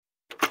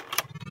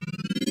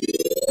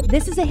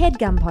This is a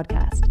HeadGum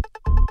podcast.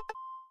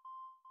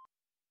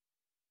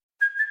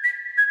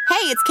 Hey,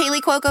 it's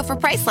Kaylee Cuoco for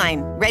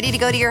Priceline. Ready to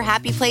go to your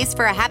happy place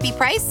for a happy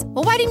price?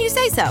 Well, why didn't you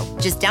say so?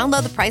 Just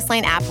download the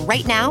Priceline app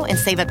right now and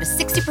save up to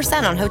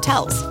 60% on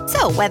hotels.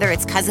 So whether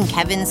it's Cousin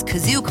Kevin's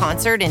Kazoo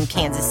Concert in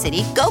Kansas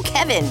City, go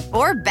Kevin,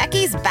 or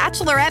Becky's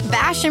Bachelorette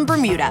Bash in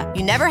Bermuda,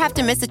 you never have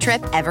to miss a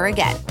trip ever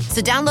again.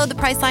 So download the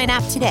Priceline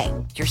app today.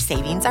 Your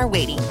savings are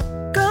waiting.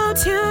 Go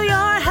to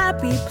your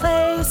happy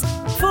place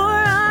for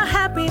a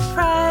happy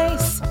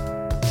price.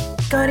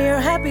 Go to your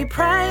happy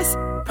price,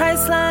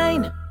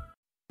 Priceline.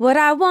 What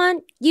I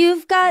want,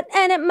 you've got,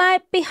 and it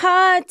might be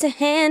hard to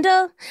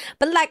handle.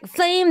 But like a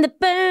flame that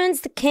burns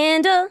the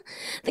candle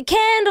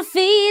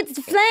feeds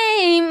the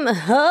flame.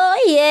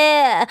 Oh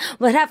yeah,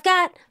 what I've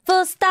got,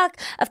 full stock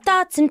of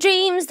thoughts and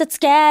dreams that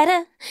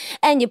scatter.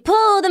 And you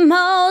pull them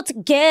all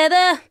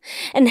together,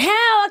 and how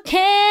I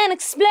can't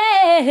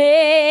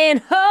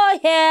explain. Oh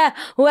yeah,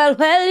 well,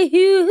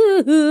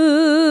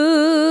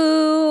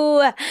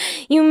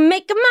 you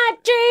make my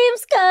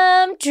dreams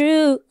come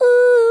true.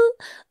 Ooh,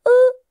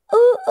 ooh.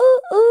 Ooh, ooh,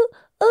 ooh,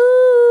 ooh.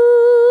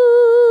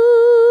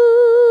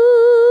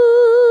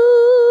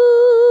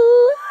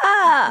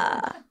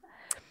 Ah.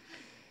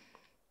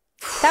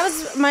 That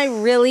was my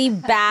really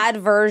bad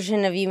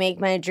version of You Make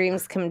My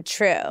Dreams Come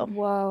True.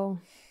 Whoa.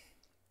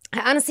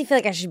 I honestly feel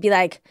like I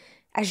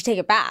should take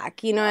it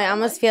back. You know, I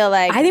almost feel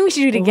like I think we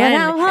should do it again.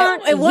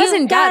 It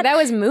wasn't bad. That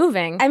was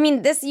moving. I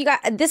mean, this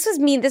was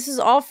me. This was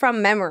all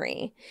from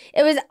memory.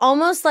 It was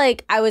almost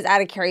like I was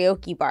at a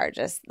karaoke bar.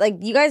 Just like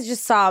you guys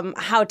just saw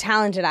how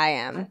talented I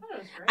am.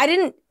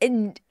 I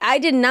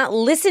did not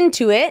listen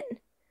to it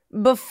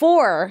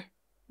before.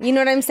 You know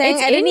what I'm saying?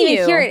 I didn't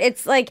even hear it.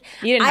 It's like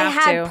I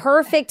had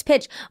perfect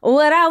pitch.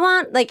 What I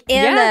want, like,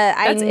 and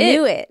I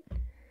knew it.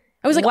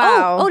 I was like,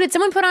 wow. Oh, did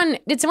someone put on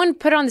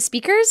the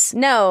speakers?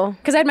 No.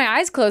 Because I had my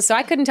eyes closed, so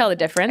I couldn't tell the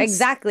difference.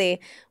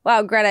 Exactly.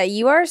 Wow, Greta,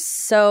 you are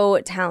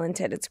so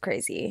talented. It's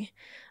crazy.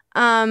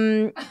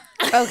 Okay.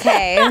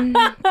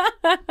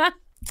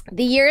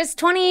 The year is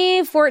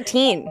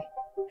 2014.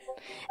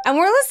 And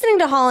we're listening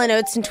to Hall &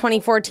 Oates in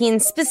 2014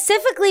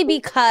 specifically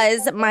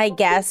because my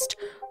guest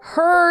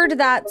heard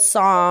that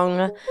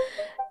song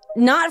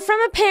not from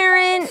a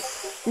parent,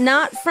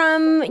 not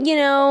from,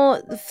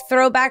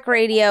 throwback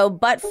radio,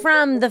 but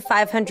from the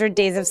 500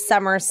 Days of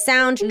Summer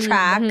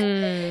soundtrack.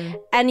 Mm-hmm.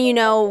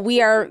 And,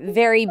 we are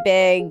very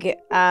big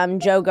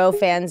Jogo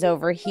fans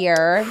over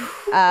here.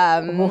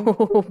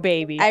 Oh,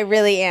 baby. I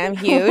really am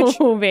huge.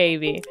 Oh,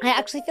 baby. I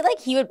actually feel like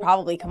he would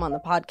probably come on the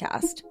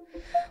podcast.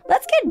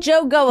 Let's get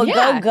Jogo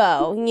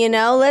go-go,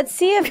 Let's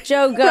see if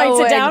Jogo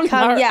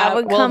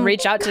would come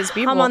reach out to his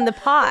people. Come on the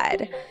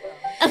pod.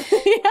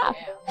 Yeah.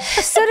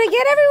 So to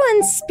get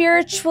everyone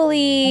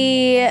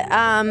spiritually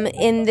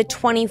in the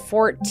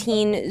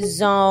 2014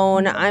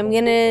 zone, I'm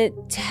going to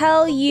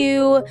tell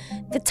you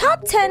the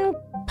top 10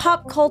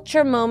 pop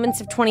culture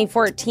moments of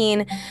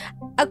 2014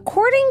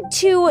 according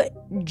to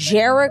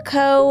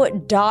Jericho.org.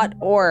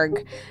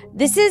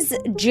 This is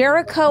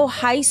Jericho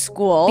High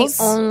School's...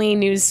 The only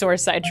news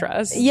source I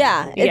trust.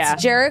 Yeah,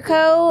 it's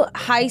Jericho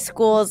High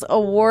School's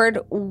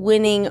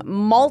award-winning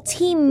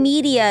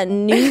multimedia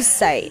news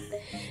site.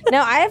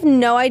 Now, I have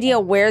no idea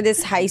where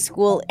this high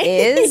school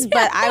is,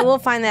 but I will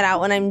find that out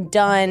when I'm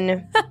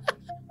done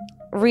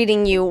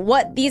reading you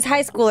what these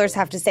high schoolers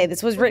have to say.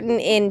 This was written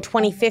in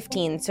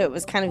 2015, so it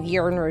was kind of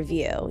year in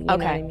review. You know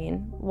what I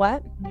mean?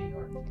 What? New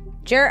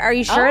York. Are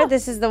you sure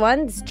this is the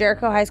one? This is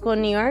Jericho High School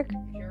in New York?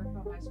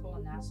 Jericho High School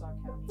in Nassau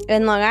County.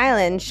 In Long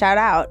Island. Shout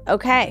out.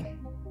 Okay.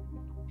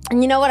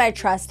 And you know what? I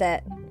trust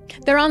it.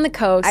 They're on the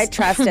coast. I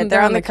trust it.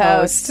 They're on the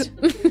coast.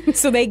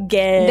 So they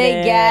get it.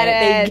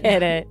 They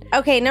get it.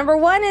 Okay, number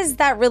one is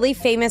that really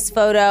famous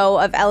photo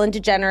of Ellen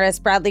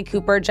DeGeneres, Bradley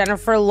Cooper,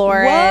 Jennifer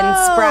Lawrence,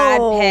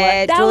 Brad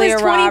Pitt, Julia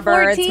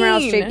Roberts,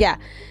 Meryl Streep. Yeah.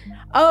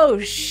 Oh,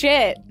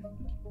 shit.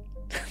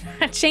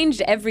 That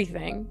changed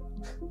everything.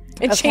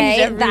 It changed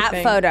everything.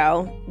 That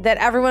photo that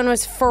everyone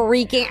was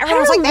freaking.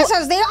 Everyone was like, "This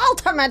is the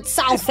ultimate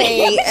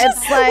selfie."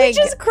 Which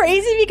is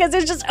crazy because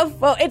it's just a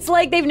photo. It's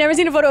like they've never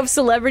seen a photo of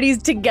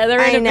celebrities together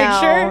in a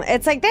picture.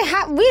 It's like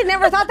we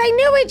never thought they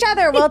knew each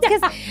other. Well, it's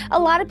because a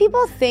lot of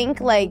people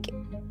think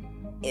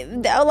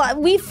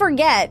we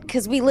forget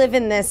because we live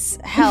in this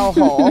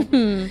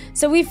hellhole.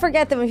 So we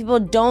forget that when people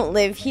don't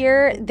live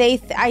here,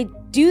 I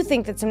do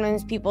think that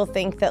sometimes people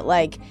think that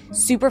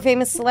super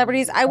famous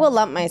celebrities, I will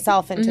lump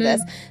myself into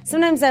this.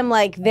 Sometimes I'm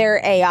like,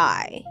 they're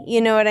AI. You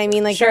know what I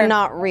mean? They're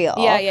not real.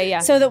 Yeah.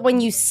 So that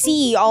when you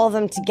see all of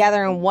them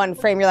together in one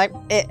frame, you're like,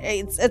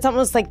 it's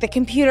almost like the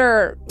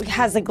computer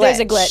has a glitch. There's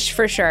a glitch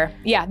for sure.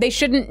 Yeah, they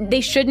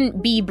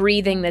shouldn't be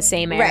breathing the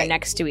same air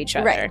next to each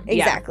other. Right,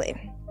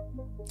 exactly.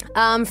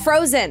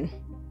 Frozen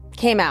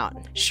came out.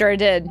 Sure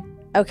did.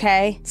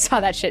 Okay? Saw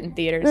that shit in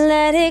theaters.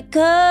 Let it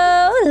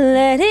go,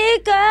 let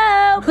it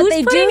go. But Who's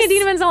they putting do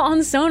Idina Menzel on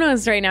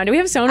Sonos right now? Do we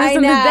have Sonos? I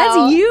know.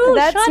 That's you.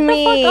 That's Shut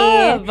me.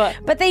 the fuck up.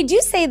 But they do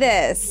say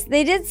this.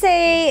 They did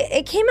say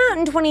it came out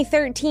in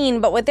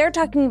 2013, but what they're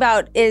talking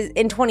about is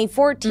in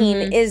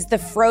 2014 is the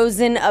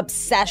Frozen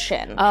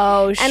obsession.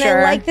 Oh, And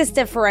sure. I like this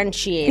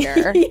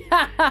differentiator.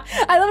 Yeah,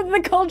 I love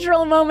that the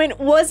cultural moment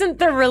wasn't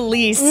the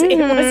release; it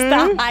was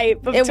the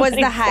hype. Of It was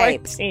the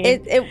hype. 2014.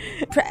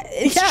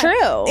 It's Yeah,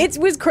 true. It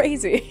was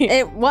crazy.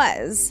 It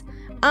was.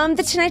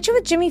 The Tonight Show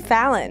with Jimmy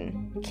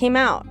Fallon came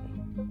out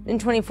in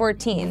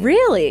 2014.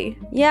 Really?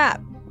 Yeah.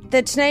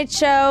 The Tonight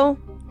Show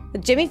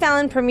with Jimmy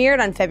Fallon premiered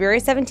on February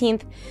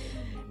 17th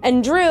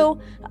and drew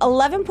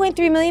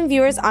 11.3 million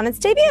viewers on its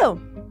debut.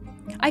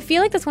 I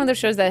feel like that's one of those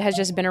shows that has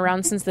just been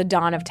around since the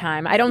dawn of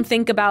time. I don't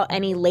think about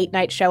any late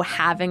night show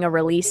having a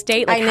release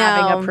date, like I know.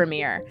 having a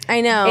premiere.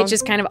 I know. It's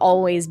just kind of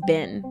always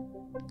been.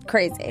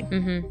 Crazy.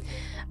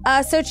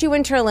 Sochi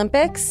Winter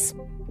Olympics.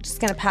 Just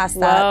gonna pass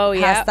that. Whoa,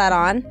 yep. Pass that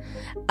on.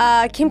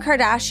 Kim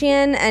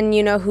Kardashian and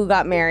you know who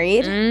got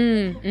married.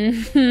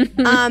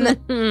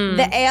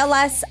 The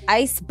ALS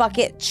Ice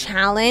Bucket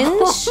Challenge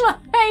Oh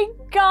my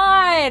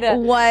god!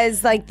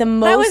 was like the That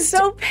most was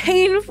so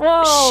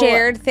painful.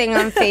 shared thing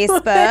on It's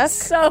Facebook.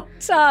 so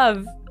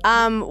tough.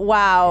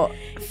 Wow.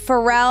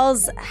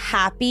 Pharrell's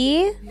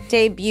Happy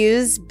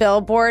debuts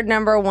Billboard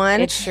 #1.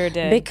 It sure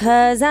did.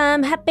 Because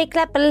I'm happy,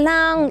 clap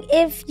along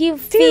if you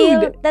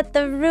feel that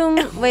the room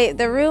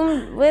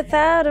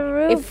without a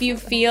roof. If you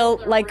feel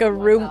like a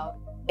room,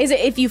 is it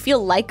if you feel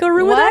like a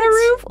room What? without a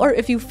roof, or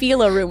if you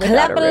feel a room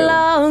without Clap a room?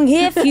 along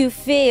if you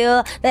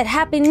feel that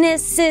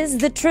happiness is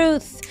the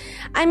truth.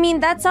 I mean,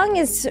 that song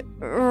is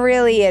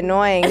really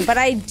annoying, but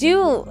I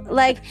do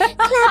like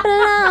clap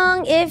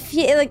along if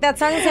you like. That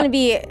song is going to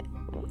be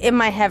in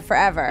my head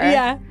forever.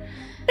 Yeah.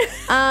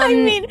 I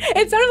mean,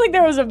 it sounded like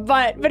there was a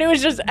but it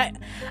was just.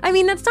 I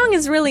mean, that song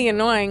is really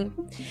annoying.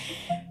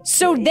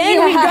 So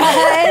then we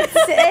got.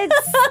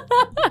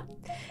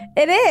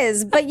 It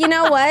is. But you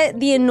know what?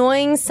 The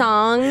annoying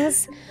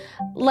songs,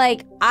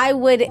 like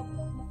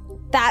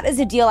that is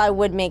a deal I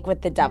would make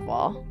with the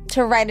devil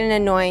to write an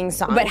annoying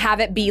song. But have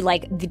it be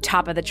like the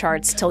top of the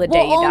charts till the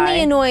day you only die.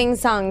 annoying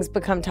songs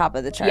become top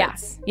of the Yeah.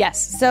 charts.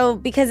 Yes. So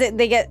because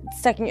they get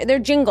stuck in they're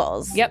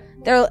jingles. Yep.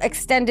 They're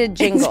extended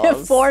jingles.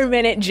 It's a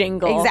 4-minute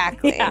jingle.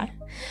 Exactly. Yeah.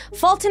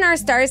 Fault in Our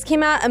Stars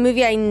came out, a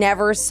movie I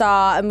never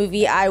saw, a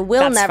movie I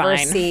will That's never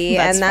fine. see,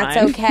 That's and that's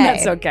fine. okay.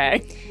 That's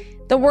okay.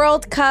 The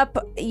World Cup,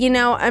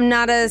 I'm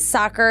not a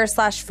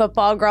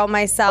soccer/football girl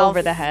myself.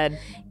 Over the head.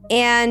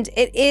 And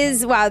it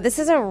is, wow, this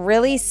is a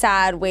really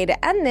sad way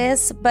to end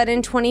this, but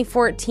in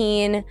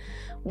 2014,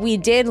 we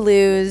did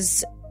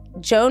lose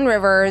Joan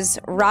Rivers,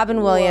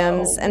 Robin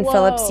Williams, and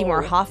Philip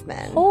Seymour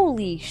Hoffman.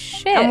 Holy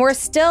shit. And we're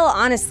still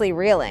honestly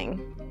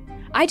reeling.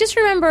 I just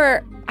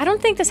remember, I don't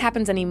think this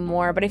happens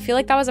anymore, but I feel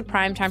like that was a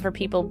prime time for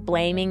people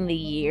blaming the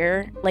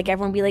year. Like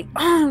everyone be like,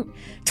 oh,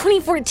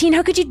 2014,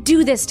 how could you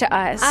do this to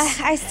us?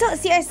 I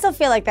still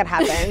feel like that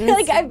happens.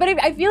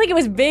 I feel like it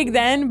was big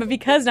then, but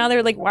because now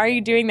they're like, why are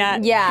you doing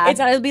that? Yeah. It's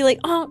not, it'll be like,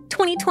 oh,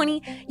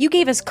 2020, you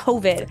gave us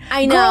COVID.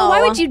 I know. Girl,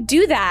 why would you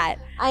do that?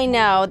 I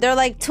know. They're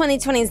like,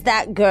 2020's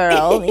that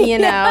girl, you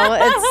know?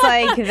 It's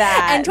like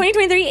that. And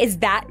 2023 is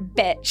that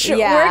bitch.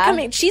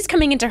 Yeah. She's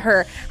coming into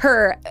her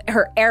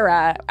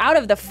era, out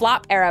of the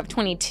flop era of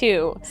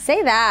 22.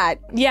 Say that.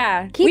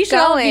 Yeah. Keep we should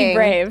all be going.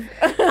 brave.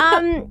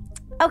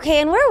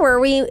 Okay, and where were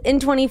we in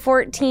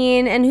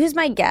 2014? And who's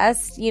my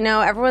guest?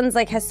 Everyone's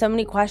like has so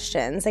many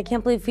questions. I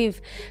can't believe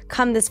we've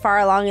come this far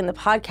along in the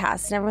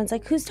podcast. And everyone's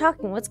like, who's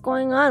talking? What's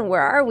going on?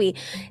 Where are we?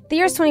 The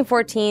year's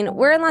 2014.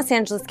 We're in Los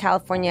Angeles,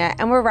 California,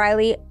 and we're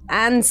Reilly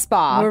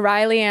Anspaugh. We're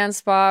Reilly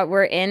Anspaugh.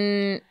 We're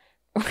in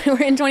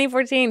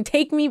 2014.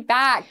 Take me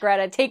back,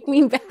 Greta. Take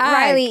me back.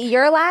 Reilly,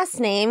 your last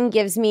name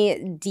gives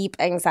me deep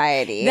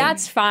anxiety.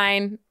 That's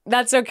fine.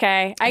 That's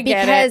okay. I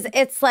get because it.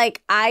 it's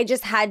like I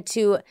just had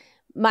to.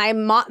 My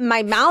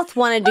mouth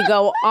wanted to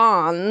go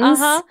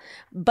ons,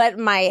 but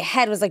my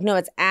head was like, no,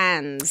 it's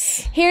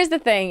ans. Here's the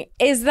thing: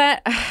 is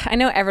that I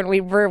know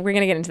everyone. We're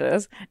gonna get into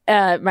this.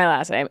 My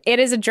last name. It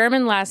is a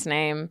German last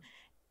name.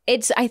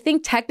 I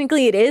think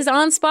technically it is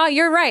Anspaugh.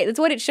 You're right. That's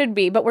what it should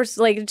be. But we're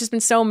like, it's just been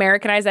so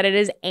Americanized that it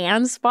is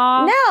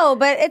Anspaugh. No,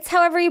 but it's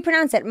however you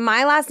pronounce it.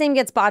 My last name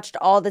gets botched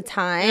all the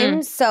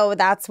time. So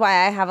that's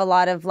why I have a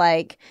lot of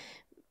like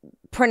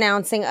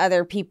pronouncing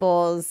other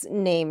people's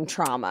name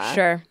trauma.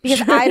 Sure.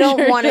 Because I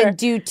don't want to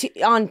do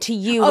onto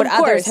you what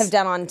others have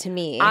done onto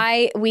me.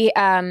 We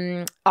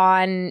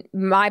on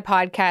my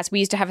podcast, we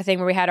used to have a thing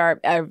where we had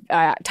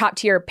our top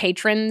tier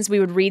patrons. We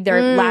would read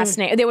their last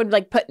name. They would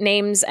like put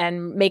names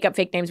and make up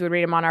fake names. We would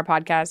read them on our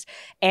podcast.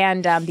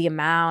 And the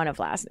amount of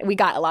we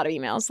got a lot of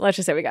emails. Let's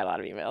just say we got a lot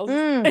of emails.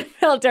 It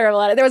felt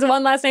terrible. There was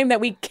one last name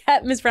that we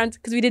kept mispronouncing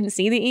because we didn't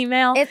see the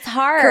email. It's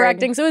hard.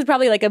 Correcting. So it was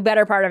probably like a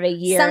better part of a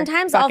year.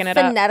 Sometimes I'll fucking it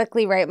up.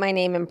 phonetically write my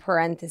name in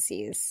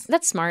parentheses.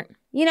 That's smart.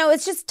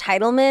 It's just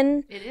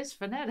Titleman. It is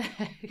phonetic.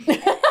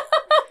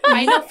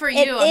 I know for you,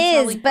 I'm It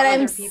telling is, but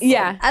other I'm people.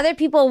 Yeah. other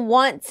people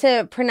want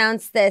to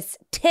pronounce this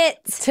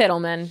tits.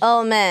 Tittleman.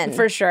 Oh man,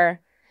 For sure.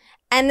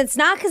 and it's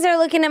not because they're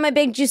looking at my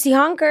big juicy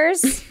honkers.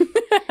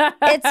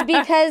 It's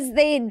because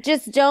they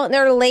just don't.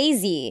 They're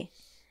lazy.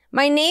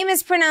 My name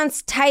is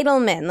pronounced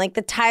Titleman, like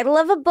the title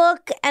of a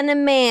book and a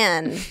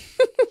man.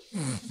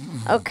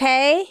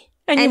 Okay.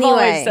 And you've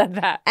always said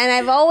that. And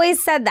I've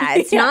always said that.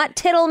 It's not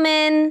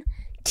Tittleman,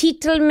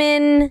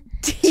 Teetleman,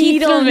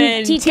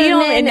 Tiedelman.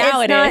 Teetleman. Now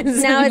It's it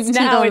is. Now it's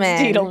Now it's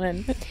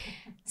Tiedelman. Tiedelman.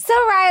 So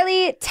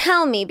Reilly,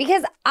 tell me,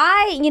 because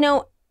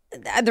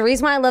the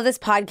reason why I love this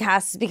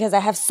podcast is because I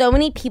have so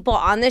many people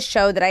on this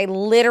show that I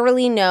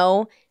literally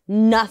know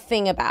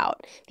nothing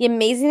about. The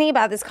amazing thing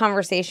about this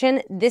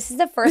conversation, this is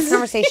the first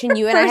conversation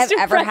you and I have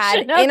ever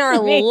had in our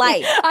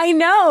life. I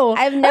know.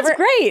 That's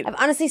great. I've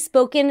honestly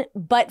spoken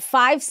but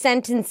 5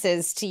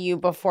 sentences to you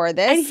before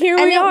this. And here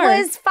we are. it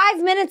was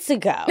 5 minutes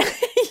ago.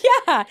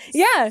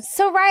 Yeah.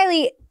 So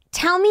Reilly,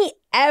 tell me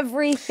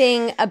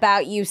everything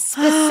about you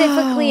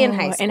specifically in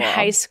high school. In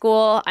high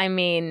school, I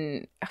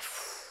mean,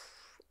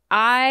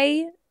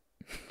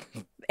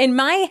 in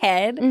my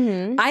head,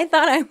 I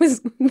thought I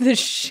was the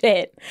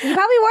shit. You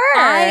probably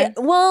were.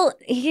 Well,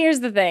 here's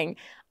the thing.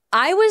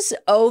 I was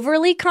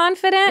overly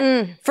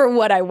confident for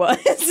what I was.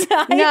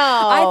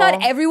 I thought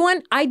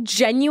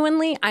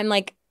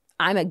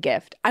I'm a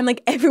gift. I'm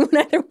like, everyone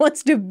either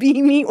wants to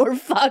be me or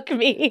fuck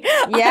me.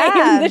 Yeah. I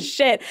am the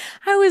shit.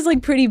 I was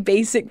like pretty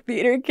basic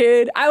theater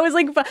kid. I was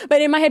like,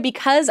 but in my head,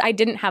 because I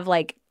didn't have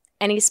like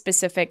any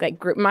specific like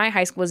group, my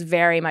high school was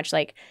very much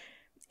like,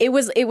 it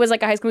was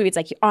like a high school movie. It's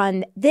like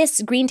on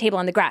this green table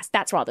on the grass,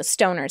 that's where all the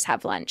stoners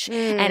have lunch.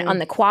 And on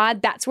the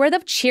quad, that's where the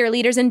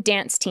cheerleaders and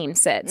dance team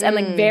sits. And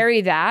like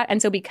very that.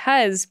 And so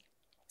because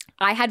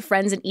I had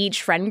friends in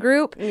each friend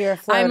group, You're a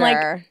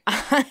floater.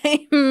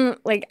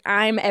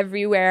 I'm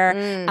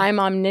everywhere. I'm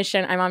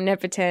omniscient. I'm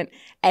omnipotent.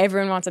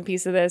 Everyone wants a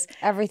piece of this.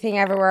 Everything,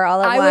 everywhere,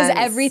 all at once. I was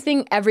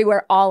everything,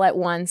 everywhere, all at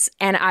once.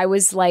 And I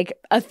was like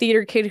a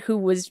theater kid who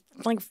was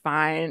like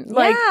fine.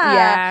 Like,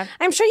 yeah.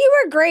 I'm sure you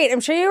were great.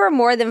 I'm sure you were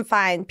more than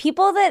fine.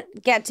 People that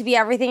get to be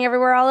everything,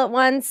 everywhere, all at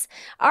once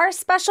are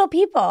special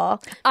people.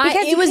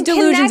 Because it was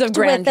delusions of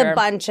grandeur. with a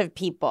bunch of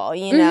people,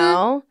 you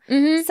know?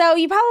 So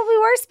you probably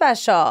were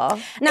special.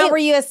 Now, were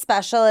you as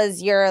special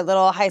as your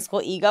little high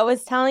school ego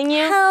was telling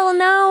you? Hell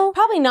no.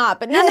 Probably not,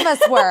 but none of us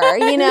were,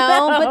 you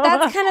know? No. But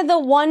that's kind of the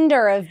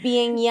wonder of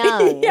being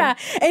young. Yeah.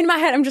 In my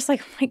head, I'm just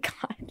like, oh my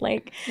God,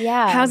 like,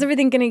 how's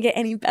everything going to get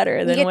any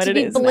better than what it is now?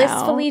 You get to be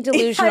blissfully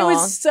delusional. I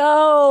was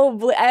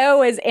so, I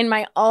was in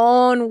my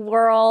own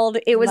world.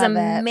 It was Love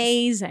it.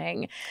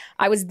 amazing.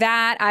 I was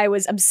that. I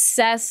was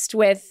obsessed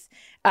with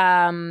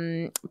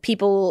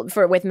people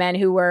with men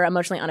who were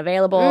emotionally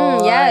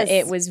unavailable. Yes.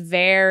 It was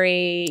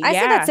very, I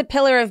said that's a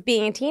pillar of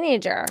being a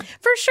teenager.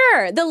 For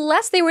sure. The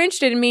less they were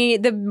interested in me,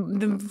 the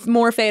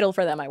more fatal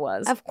for them I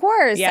was. Of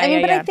course. Yeah,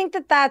 I think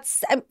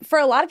that's, for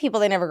a lot of people,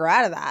 they never grow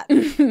out of that.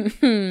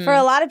 For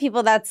a lot of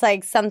people, that's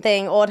like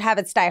something, old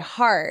habits die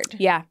hard.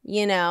 Yeah.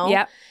 You know?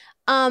 Yep.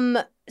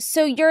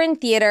 So you're in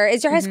theater.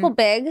 Is your high school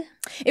big?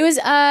 It was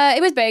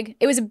big.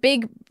 It was a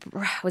big,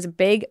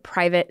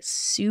 private,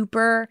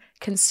 super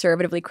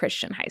conservatively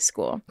Christian high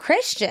school.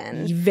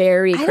 Christian?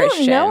 Very Christian. I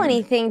don't know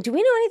anything. Do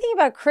we know anything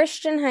about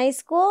Christian high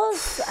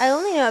schools? I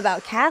only know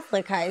about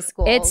Catholic high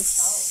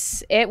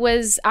schools.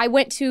 I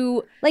went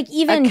to like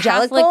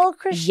evangelical Catholic,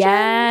 Christian?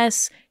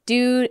 Yes.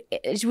 Dude,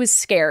 it was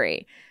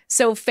scary.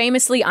 So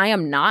famously, I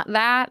am not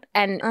that.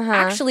 And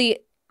actually,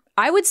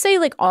 I would say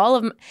like all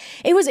of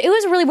it was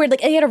really weird.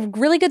 Like they had a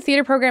really good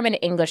theater program and an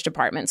English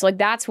department, so like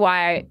that's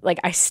why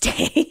I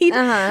stayed.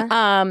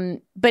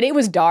 But it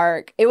was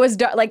dark. It was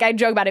dark. Like I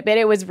joke about it, but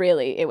it was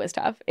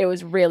tough. It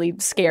was really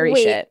scary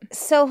shit.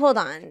 So hold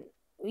on.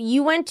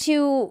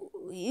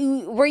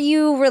 Were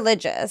you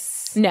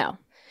religious? No.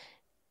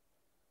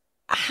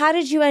 How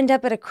did you end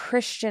up at a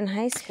Christian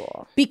high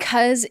school?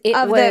 Because it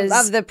of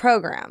was the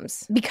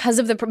programs. Because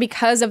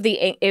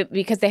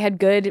they had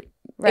good.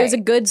 Right. It was a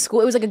good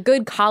school. It was like a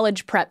good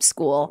college prep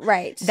school.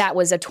 Right. That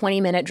was a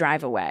 20-minute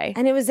drive away.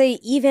 And it was a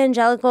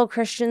evangelical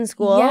Christian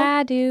school?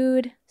 Yeah,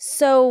 dude.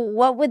 So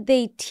what would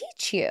they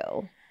teach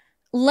you?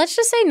 Let's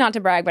just say, not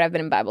to brag, but I've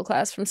been in Bible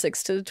class from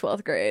 6th to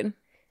 12th grade.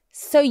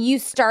 So you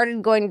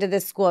started going to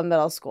this school in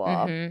middle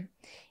school.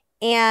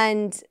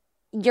 And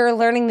you're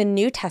learning the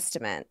New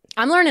Testament.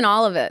 I'm learning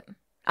all of it.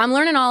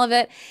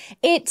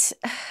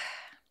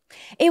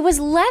 It was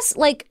less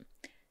like...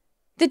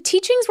 The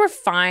teachings were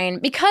fine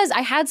because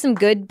I had some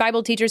good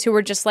Bible teachers who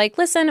were just like,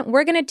 listen,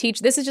 we're going to teach.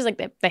 This is just like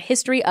the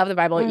history of the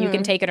Bible. You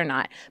can take it or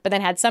not. But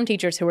then had some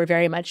teachers who were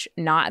very much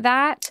not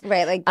that.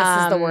 Right. Like this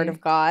is the word of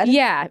God.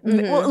 Yeah.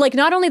 Well, like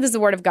not only this is the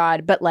word of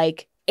God, but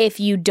like if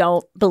you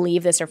don't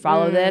believe this or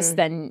follow this,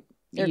 then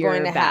you're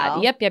going to bad.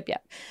 hell. Yep.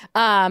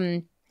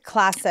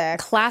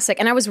 Classic.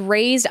 And I was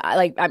raised,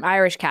 like, I'm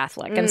Irish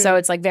Catholic. And so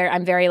it's like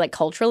I'm very like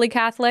culturally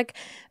Catholic.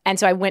 And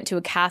so I went to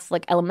a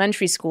Catholic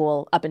elementary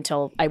school up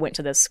until I went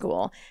to this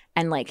school.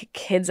 And like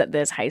kids at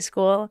this high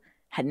school,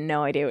 Had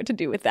no idea what to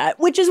do with that,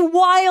 which is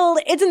wild.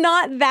 It's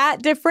not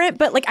that different,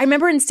 but like I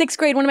remember in 6th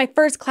grade, one of my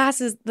first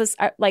classes,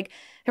 they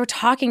were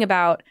talking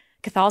about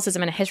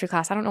Catholicism in a history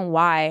class. I don't know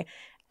why,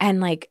 and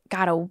like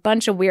got a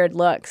bunch of weird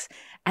looks.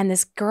 And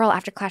this girl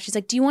after class, she's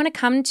like, "Do you want to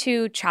come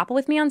to chapel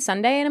with me on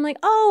Sunday?" And I'm like,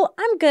 "Oh,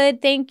 I'm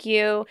good, thank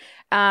you."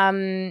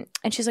 And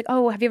she's like,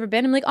 "Oh, have you ever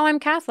been?" I'm like, "Oh, I'm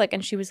Catholic."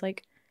 And she was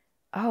like,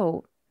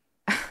 "Oh,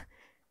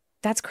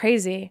 that's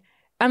crazy."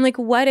 I'm like,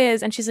 "What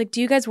is?" And she's like,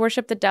 "Do you guys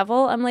worship the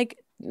devil?" I'm like,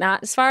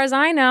 "Not as far as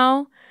I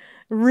know."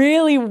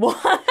 Really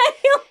wild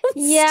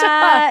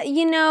Yeah,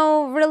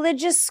 stuff.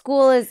 Religious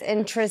school is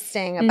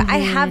interesting.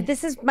 But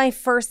this is my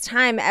first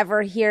time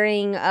ever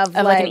hearing of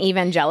like an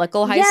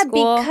evangelical high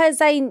school. Yeah,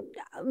 because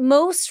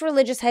most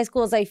religious high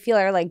schools I feel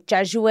are like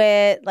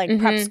Jesuit, like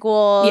prep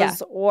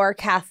schools or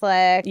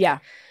Catholic. Yeah.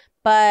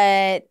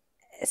 But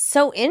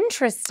so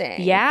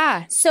interesting.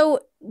 Yeah. So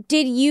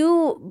did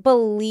you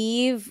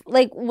believe,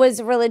 like,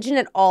 was religion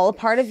at all a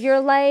part of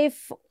your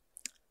life?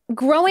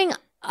 Growing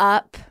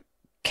up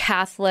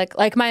Catholic,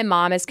 like my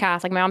mom is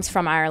Catholic. My mom's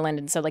from Ireland,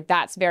 and so like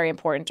that's very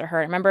important to her.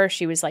 I remember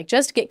she was like,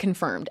 "Just get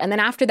confirmed, and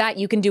then after that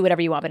you can do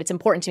whatever you want, but it's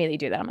important to me that you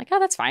do that." I'm like, "Oh,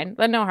 that's fine.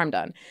 No harm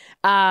done."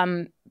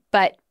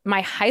 But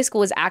my high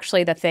school was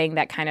actually the thing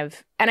that kind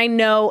of, and I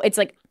know it's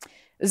like,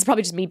 this is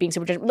probably just me being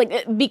super,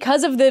 like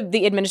because of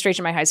the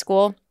administration of my high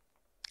school,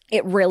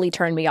 it really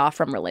turned me off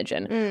from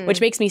religion, which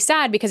makes me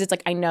sad because it's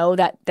like I know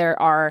that there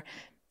are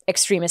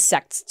extremist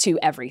sects to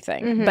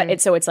everything. But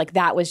it's like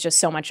that was just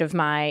so much of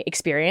my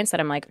experience that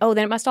I'm like, oh,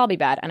 then it must all be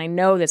bad. And I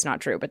know that's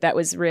not true, but that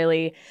was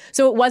really,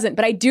 so it wasn't.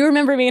 But I do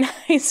remember being in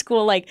high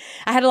school, like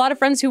I had a lot of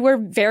friends who were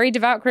very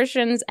devout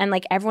Christians, and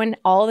like everyone,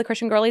 all the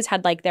Christian girlies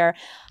had like their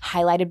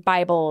highlighted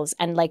Bibles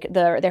and like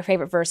their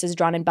favorite verses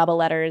drawn in bubble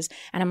letters.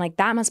 And I'm like,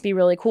 that must be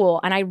really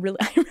cool. And I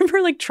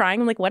remember like trying,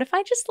 I'm like, what if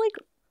I just like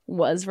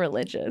was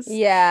religious?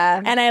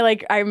 Yeah. And I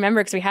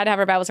remember because we had to have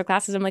our Bibles for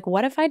classes. I'm like,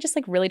 what if I just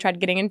like really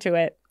tried getting into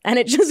it? And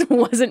it just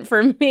wasn't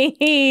for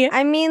me.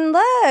 I mean,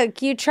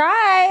 look, you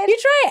tried. You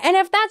try. And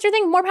if that's your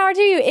thing, more power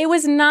to you. It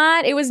was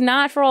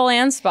not for all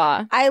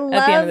Anspaugh at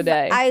the end of the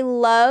day. I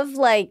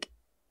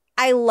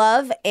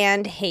love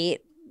and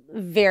hate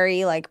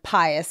very like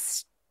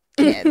pious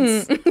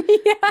kids. Yeah.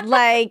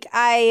 Like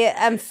I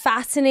am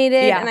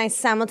fascinated and I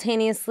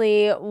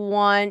simultaneously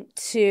want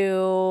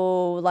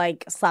to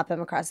like slap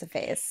them across the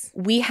face.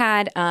 We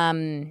had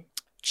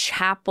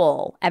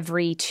chapel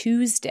every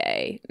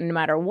Tuesday. No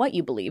matter what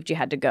you believed, you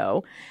had to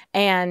go.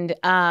 And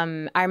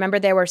I remember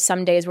there were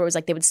some days where it was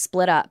like they would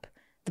split up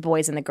the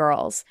boys and the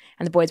girls,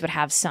 and the boys would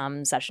have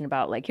some session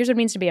about like, here's what it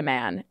means to be a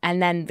man.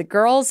 And then the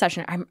girls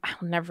session, I'll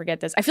never forget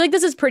this. I feel like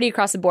this is pretty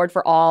across the board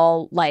for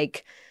all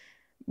like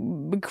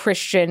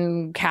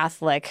Christian,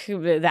 Catholic,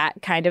 that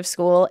kind of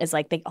school, is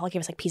like they all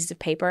give us like pieces of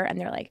paper and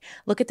they're like,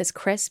 look at this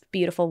crisp,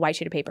 beautiful white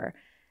sheet of paper.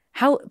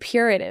 How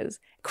pure it is.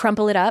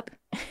 Crumple it up.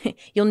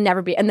 You'll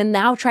never be. And then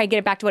now try to get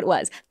it back to what it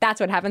was. That's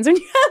what happens when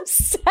you have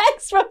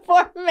sex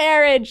before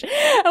marriage.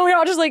 And we're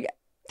all just like,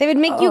 they would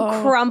make you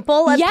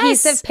crumple a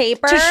piece of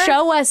paper to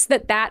show us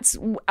that that's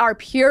our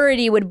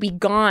purity would be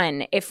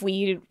gone if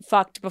we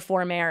fucked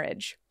before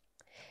marriage.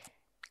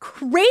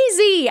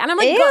 Crazy. And I'm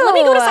like, let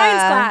me go to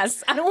science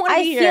class. I don't want to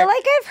be here. I feel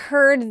like I've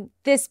heard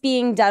this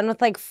being done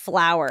with like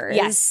flowers.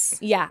 Yes.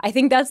 Yeah. I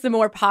think that's the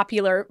more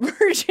popular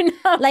version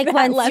of like that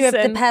once lesson. you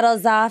rip the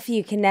petals off,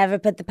 you can never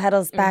put the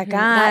petals back on.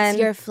 That's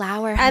your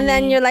flower, honey. And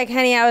then you're like,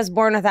 honey, I was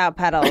born without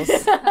petals.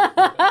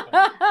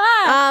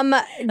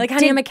 Like,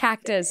 honey, I'm a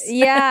cactus.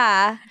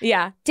 Yeah.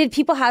 Yeah. Did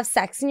people have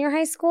sex in your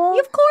high school?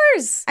 Of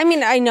course. I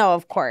mean, I know,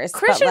 of course.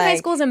 Christian but, like, high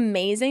school is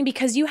amazing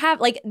because you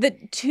have like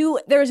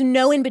there's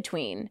no in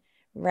between.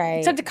 Right.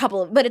 Except a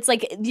couple of, but it's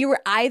like you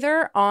were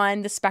either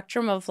on the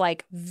spectrum of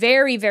like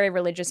very, very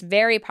religious,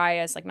 very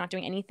pious, like not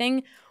doing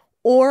anything,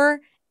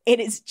 or it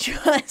is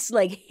just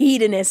like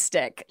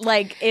hedonistic.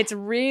 Like it's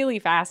really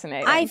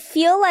fascinating. I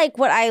feel like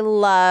what I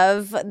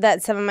love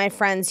that some of my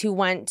friends who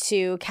went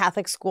to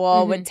Catholic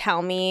school would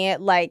tell me,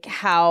 like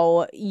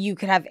how you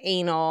could have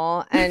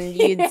anal and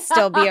you'd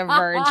still be a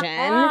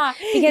virgin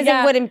because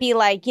it wouldn't be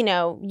like,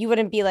 you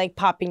wouldn't be like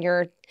popping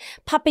your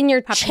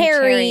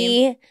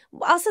cherry.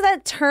 Also,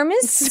 that term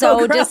is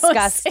so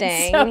disgusting.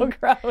 It's so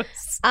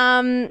gross.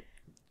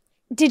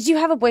 Did you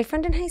have a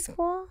boyfriend in high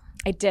school?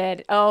 I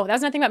did. Oh, that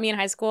was nothing about me in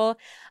high school.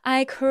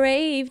 I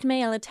craved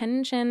male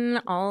attention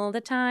all the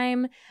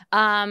time.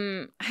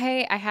 I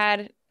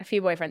had a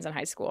few boyfriends in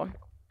high school.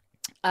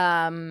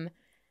 And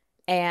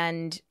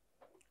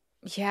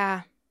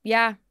yeah,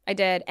 I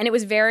did. And it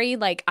was very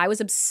like, I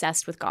was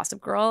obsessed with Gossip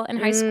Girl in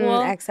high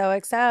school.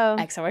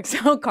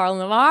 XOXO, Carl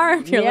Navarre,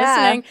 if you're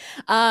listening.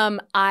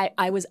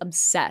 I was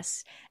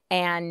obsessed.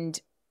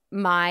 And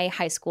my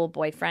high school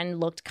boyfriend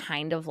looked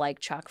kind of like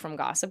Chuck from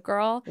Gossip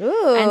Girl.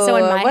 Ooh, and so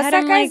in my what's head,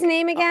 that I'm guy's like,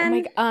 name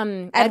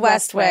again? Ed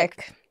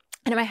Westwick.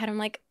 And in my head, I'm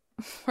like,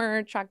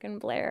 we're Chuck and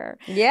Blair.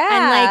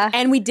 Yeah.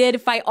 And we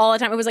did fight all the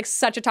time. It was like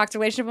such a toxic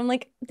relationship. I'm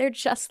like, they're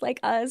just like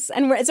us.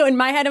 And so in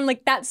my head, I'm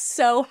like, that's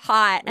so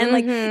hot and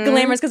like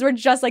glamorous because we're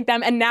just like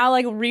them. And now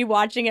like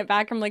rewatching it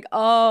back, I'm like,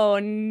 oh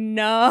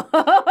no.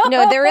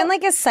 No, they're in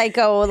like a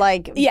psycho,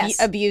 like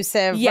Yes.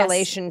 abusive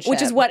relationship.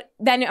 Which is what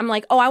then I'm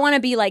like, oh, I want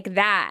to be like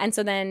that. And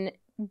so then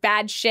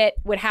bad shit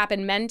would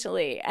happen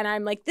mentally. And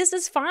I'm like, this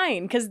is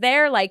fine because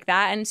they're like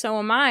that. And so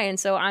am I. And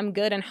so I'm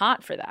good and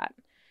hot for that.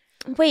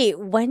 Wait,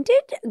 when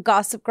was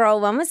Gossip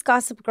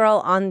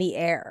Girl on the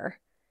air?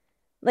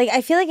 Like,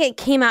 I feel like it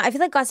came out, I feel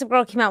like Gossip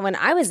Girl came out when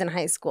I was in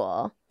high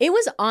school. It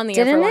was on the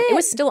air Didn't for it? It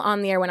was still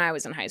on the air when I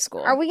was in high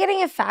school. Are we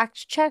getting a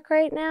fact check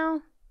right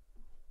now?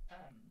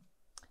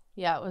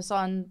 Yeah, it was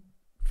on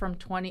from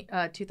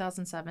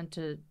 2007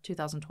 to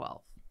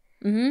 2012.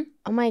 Mm-hmm.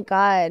 Oh my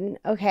God.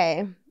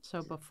 Okay.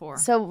 So before.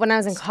 So when I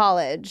was in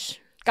college.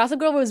 Gossip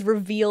Girl was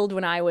revealed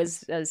when I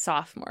was a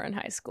sophomore in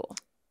high school.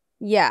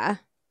 Yeah.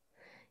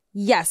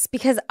 Yes,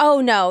 because,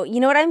 oh no, you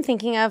know what I'm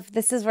thinking of?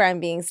 This is where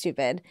I'm being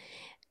stupid.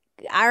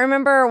 I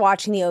remember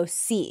watching the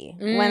OC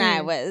when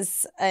I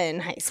was in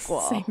high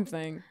school. Same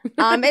thing.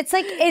 It's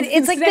like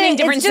it's like Setting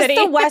different it's just city.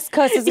 the West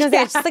Coast. I was gonna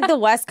say it's just like the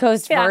West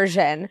Coast Yeah.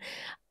 version.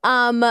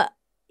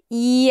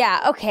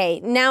 Yeah,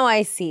 okay, now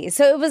I see.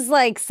 So it was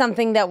like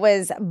something that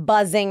was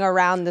buzzing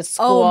around the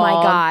school. Oh my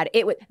God.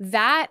 It was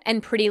that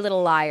and Pretty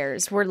Little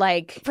Liars were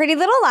like, Pretty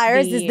Little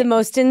Liars is the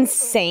most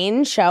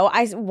insane show.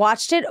 I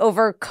watched it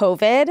over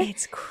COVID.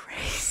 it's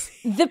crazy.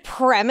 The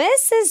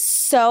premise is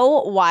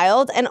so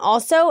wild. And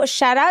also,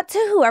 shout out to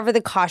whoever the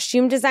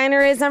costume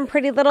designer is on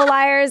Pretty Little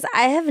Liars.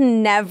 I have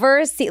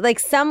never seen, like,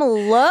 some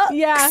looks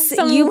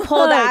you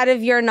pulled out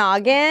of your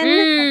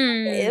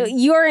noggin.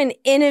 You're an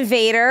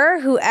innovator,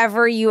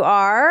 whoever you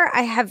are.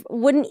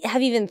 Wouldn't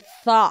have even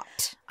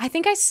thought. I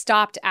think I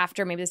stopped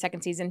after maybe the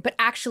second season, but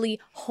actually,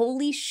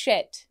 holy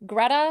shit,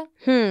 Greta,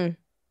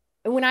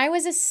 when I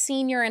was a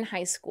senior in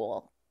high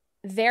school,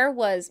 I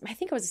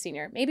think I was a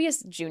senior, maybe a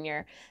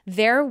junior.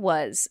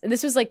 This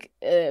was like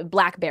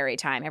BlackBerry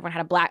time. Everyone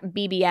had a black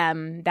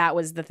BBM. That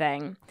was the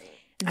thing.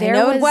 I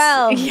know it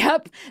well.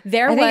 Yep. I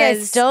think I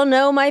still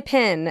know my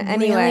pin.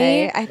 Anyway,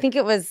 Really? I think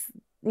it was,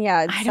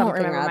 yeah, I don't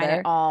something remember or mine other.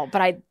 at all,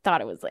 but I thought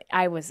it was like,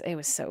 it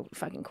was so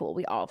fucking cool.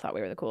 We all thought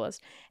we were the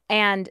coolest.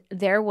 And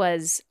there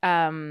was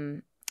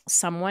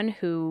someone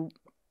who,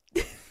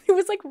 it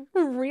was like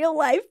real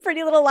life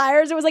Pretty Little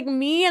Liars. It was like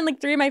me and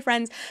like three of my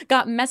friends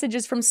got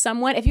messages from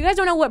someone. If you guys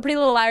don't know what Pretty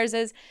Little Liars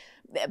is,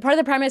 part of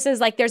the premise is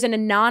like there's an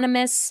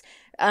anonymous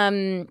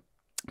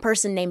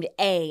person named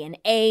A, and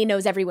A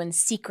knows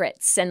everyone's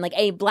secrets, and like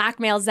A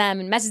blackmails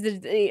them and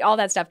messes all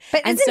that stuff.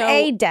 But and isn't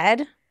A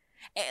dead?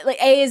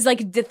 Like A is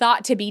like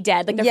thought to be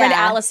dead, like their friend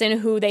Yeah. Allison,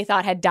 who they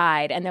thought had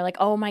died, and they're like,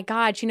 oh my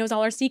God, she knows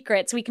all our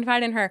secrets, we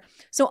confide in her.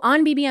 So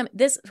on BBM,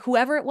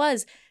 whoever it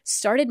was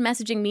started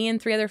messaging me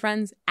and three other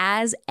friends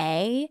as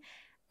A,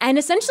 and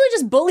essentially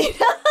just bullied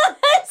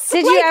us.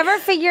 Did you ever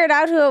figure it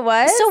out who it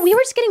was? So we were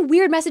just getting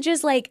weird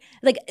messages like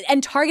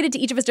and targeted to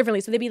each of us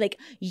differently. So they'd be like,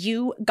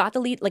 you got the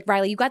lead, like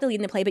Reilly, you got the lead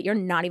in the play, but you're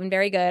not even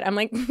very good. I'm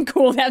like,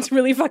 cool, that's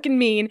really fucking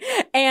mean.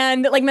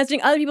 And like messaging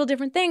other people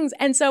different things.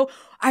 And so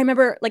I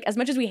remember like as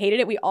much as we hated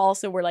it, we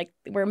also were like,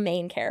 we're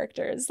main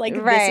characters. Like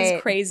this Right.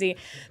 is crazy.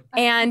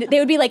 And they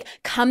would be like,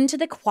 come to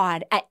the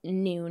quad at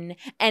noon.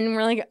 And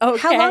we're like,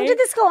 okay. How long did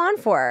this go on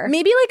for?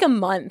 Maybe like a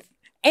month.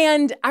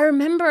 And I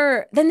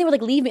remember then they would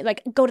like leave me,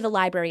 like go to the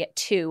library at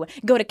 2,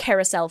 go to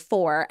Carousel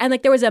 4. And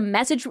like there was a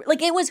message,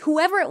 like it was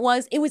whoever it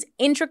was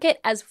intricate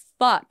as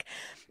fuck.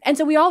 And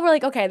so we all were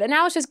like, okay, then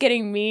now it's just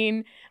getting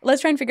mean.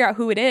 Let's try and figure out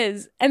who it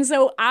is. And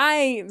so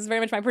it's very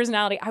much my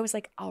personality. I was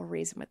like, I'll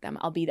reason with them.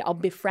 I'll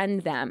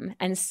befriend them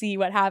and see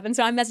what happens.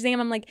 So I'm messaging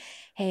them. I'm like,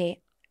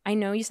 hey, I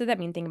know you said that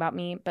mean thing about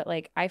me, but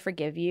like I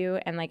forgive you.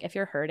 And like if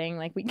you're hurting,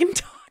 like we can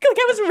talk. Like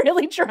I was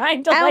really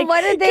trying to And like what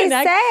did they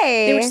connect.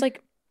 say? They were just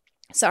like,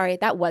 sorry,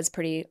 that was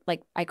pretty,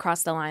 like, I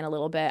crossed the line a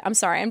little bit. I'm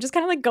sorry. I'm just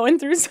kind of, like, going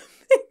through something.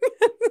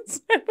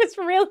 It was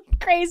really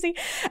crazy.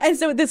 And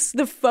so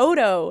the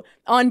photo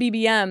on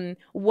BBM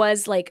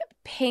was, like,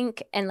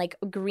 pink and, like,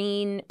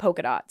 green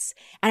polka dots.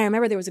 And I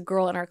remember there was a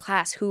girl in our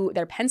class who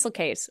their pencil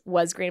case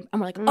was green. And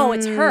we're like, oh,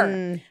 it's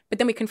her. But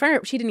then we confronted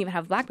her. She didn't even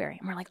have BlackBerry.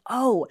 And we're like,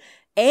 oh,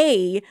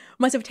 A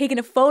must have taken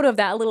a photo of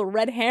that little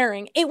red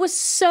herring. It was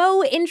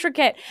so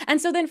intricate. And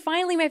so then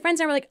finally my friends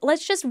and I were like,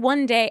 let's just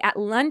one day at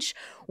lunch,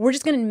 we're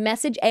just going to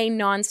message A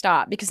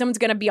nonstop because someone's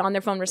going to be on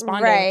their phone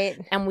responding. Right.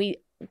 And we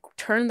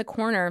turned the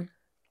corner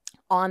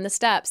on the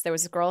steps. There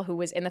was a girl who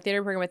was in the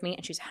theater program with me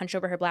and she's hunched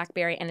over her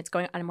BlackBerry and it's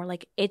going on and we're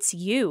like, it's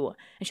you.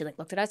 And she like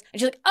looked at us and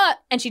she's like,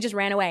 and she just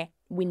ran away.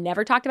 We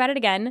never talked about it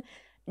again.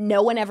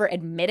 No one ever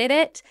admitted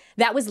it.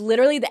 That was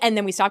literally and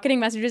then we stopped getting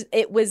messages.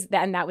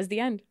 And that was the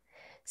end.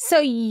 So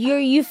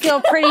you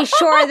feel pretty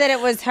sure that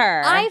it was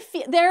her. I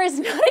feel there is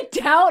not a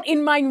doubt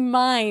in my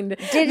mind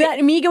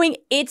that me going,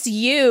 it's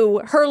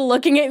you, her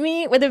looking at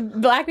me with a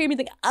BlackBerry, me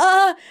like,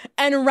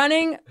 and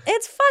running,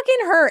 it's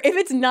fucking her. If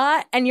it's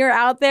not, and you're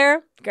out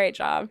there, great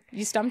job.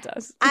 You stumped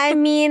us. I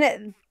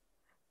mean,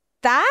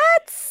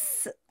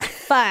 that's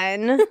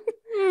fun.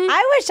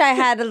 I wish I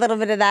had a little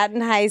bit of that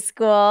in high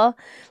school,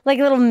 like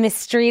a little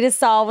mystery to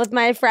solve with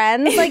my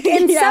friends. Like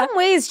in some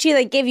ways, she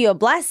like gave you a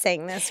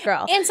blessing. This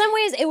girl. In some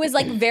ways, it was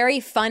like very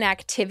fun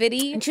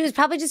activity. And she was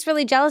probably just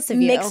really jealous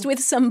of you. Mixed with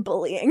some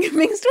bullying,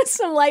 mixed with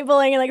some light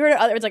bullying. And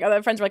like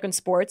other friends were like in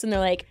sports and they're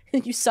like,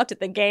 you sucked at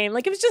the game.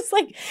 Like it was just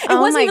like, it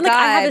wasn't even like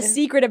I have a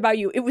secret about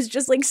you. It was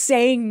just like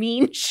saying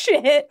mean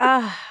shit.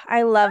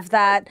 I love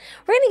that.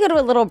 We're going to go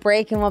to a little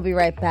break and we'll be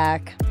right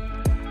back.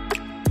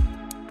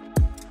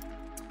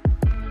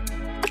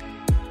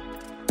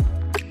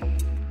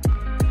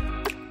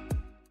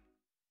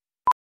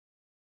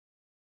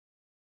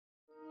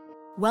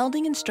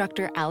 Welding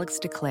instructor Alex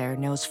DeClaire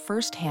knows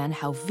firsthand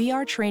how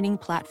VR training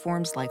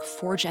platforms like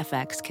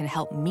ForgeFX can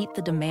help meet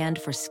the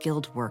demand for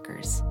skilled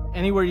workers.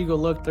 Anywhere you go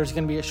look, there's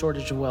going to be a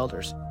shortage of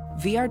welders.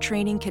 VR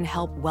training can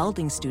help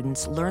welding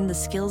students learn the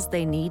skills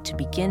they need to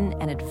begin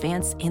and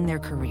advance in their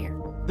career.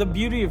 The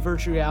beauty of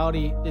virtual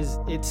reality is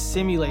it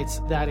simulates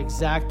that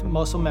exact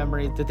muscle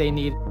memory that they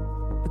need.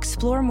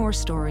 Explore more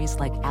stories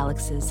like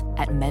Alex's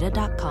at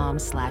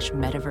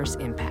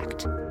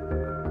meta.com/metaverseimpact.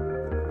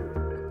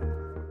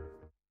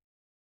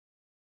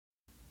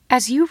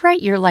 As you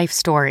write your life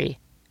story,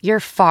 you're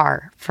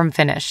far from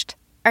finished.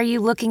 Are you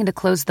looking to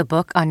close the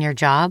book on your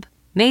job?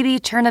 Maybe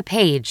turn a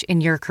page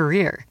in your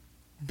career?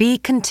 Be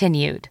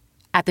continued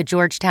at the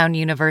Georgetown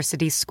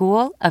University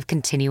School of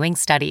Continuing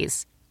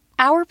Studies.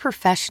 Our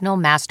professional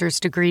master's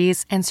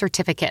degrees and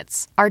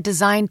certificates are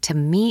designed to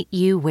meet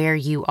you where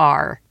you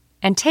are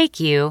and take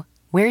you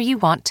where you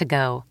want to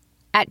go.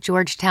 At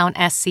Georgetown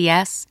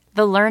SCS,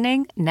 the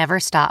learning never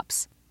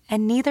stops,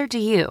 and neither do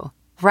you.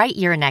 Write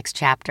your next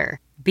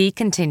chapter. Be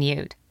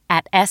continued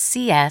at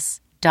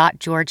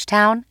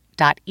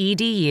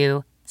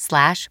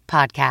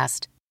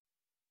scs.georgetown.edu/podcast.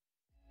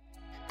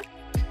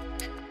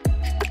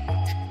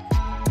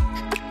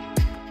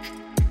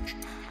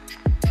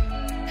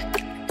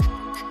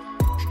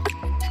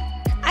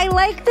 I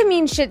like the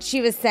mean shit she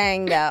was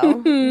saying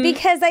though,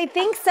 because I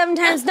think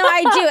sometimes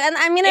I do, and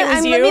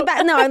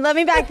let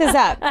me back this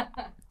up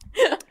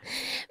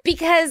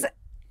because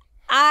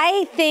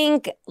I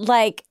think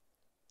like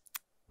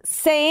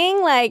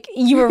saying like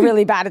you were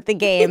really bad at the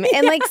game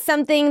and like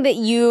something that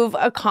you've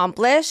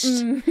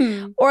accomplished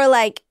or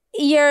like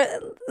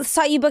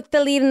saw you booked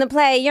the lead in the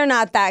play, you're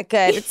not that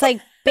good. It's like,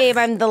 babe,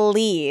 I'm the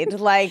lead.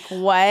 Like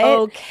what?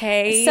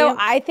 Okay. So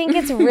I think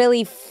it's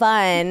really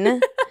fun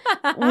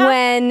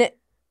when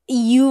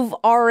you've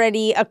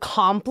already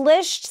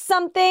accomplished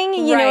something,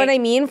 you know what I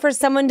mean? For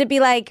someone to be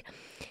like,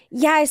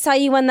 yeah, I saw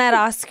you win that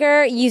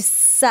Oscar. You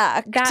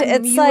sucked.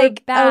 It's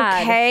like,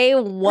 okay,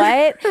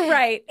 what?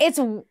 Right. It's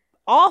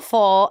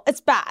awful.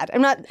 It's bad.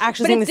 I'm not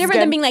actually saying this is good. But it's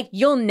different than being like,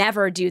 you'll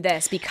never do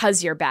this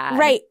because you're bad.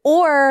 Right.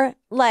 Or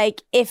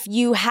like if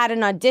you had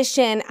an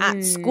audition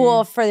at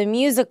school for the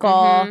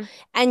musical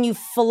and you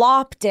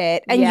flopped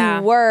it and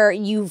you were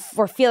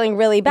feeling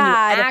really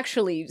bad. You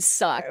actually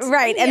sucked.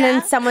 Right. And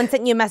then someone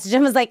sent you a message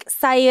and was like,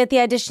 saw you at the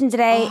audition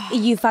today.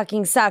 You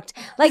fucking sucked.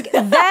 Like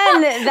then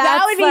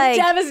that would be like,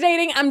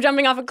 devastating. I'm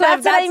jumping off a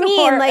cliff. That's what I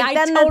mean. Like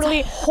then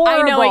that's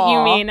horrible. I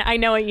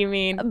know what you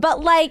mean.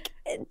 But like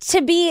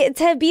to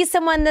be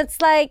someone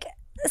that's like,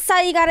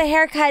 saw you got a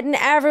haircut and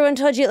everyone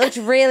told you it looked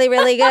really,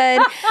 really good.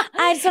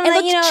 I just want to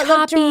let you know it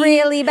looked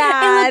really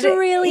bad. It looked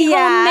really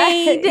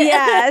homemade.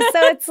 Yeah.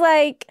 So it's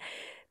like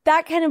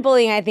that kind of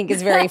bullying I think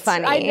is very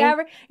funny.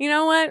 You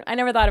know what? I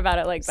never thought about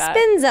it like that.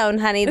 Spin zone,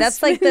 honey. That's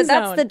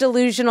that's the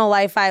delusional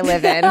life I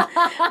live in.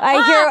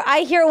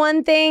 I hear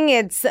one thing,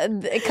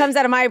 it comes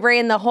out of my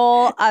brain the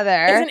whole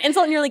other. It's an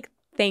insult and you're like,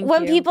 thank you.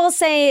 When people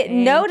say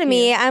no to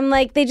me, I'm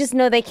like, they just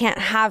know they can't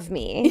have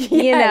me,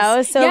 you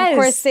know? So of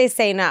course they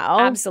say no.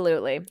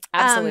 Absolutely.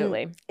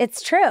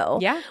 It's true.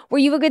 Yeah. Were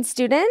you a good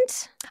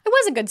student? I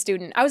was a good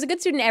student. I was a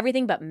good student in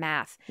everything but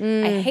math.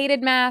 I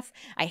hated math.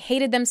 I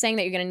hated them saying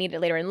that you're going to need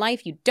it later in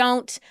life. You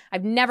don't.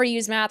 I've never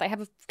used math. I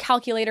have a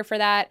calculator for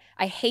that.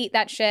 I hate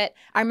that shit.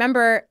 I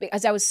remember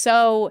because I was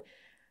so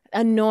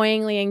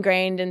annoyingly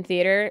ingrained in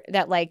theater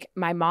that like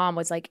my mom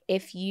was like,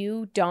 if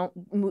you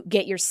don't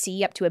get your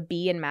C up to a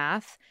B in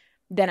math,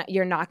 then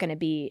you're not going to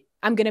be,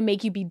 I'm going to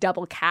make you be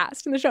double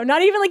cast in the show.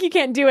 Not even like you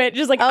can't do it.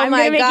 Just like, I'm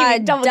going to make you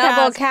be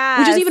double cast.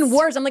 Which is even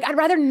worse. I'm like, I'd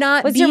rather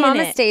not be in it. Was your mom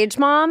a stage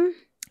mom?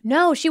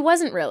 No, she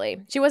wasn't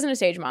really. She wasn't a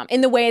stage mom.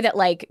 In the way that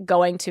like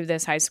going to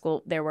this high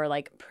school, there were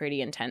like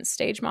pretty intense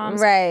stage moms.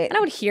 Right. And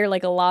I would hear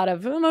like a lot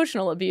of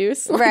emotional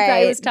abuse. Like,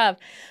 right. It was tough.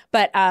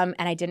 But, and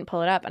I didn't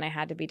pull it up and I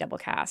had to be double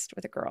cast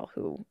with a girl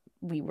who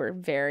we were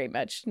very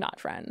much not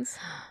friends.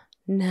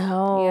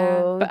 No.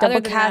 Yeah. But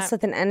double cast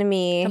with an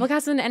enemy. Double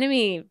cast with an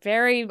enemy.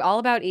 Very all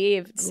about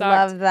Eve.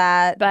 Love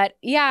that. But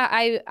yeah,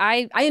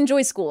 I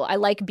enjoy school. I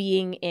like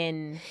being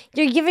in.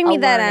 You're giving me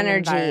that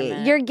energy.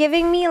 You're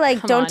giving me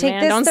like, don't take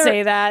this. Don't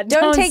say that.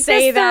 Don't take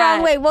this the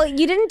wrong way. Well,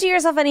 you didn't do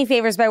yourself any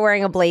favors by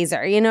wearing a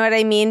blazer. You know what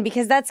I mean?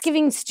 Because that's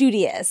giving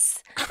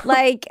studious.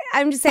 Like,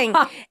 I'm just saying.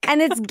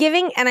 And it's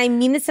giving, and I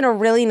mean this in a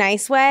really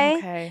nice way.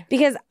 Okay.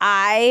 Because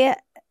I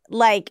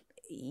like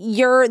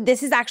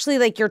this is actually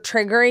like you're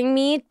triggering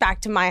me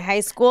back to my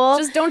high school.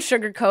 Just don't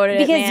sugarcoat it,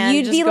 because man.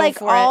 you'd Just be go like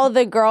for all it.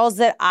 the girls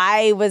that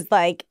I was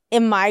like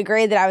in my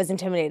grade that I was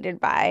intimidated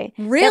by.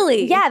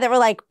 Really? That were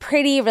like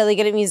pretty, really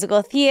good at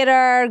musical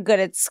theater, good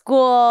at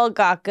school,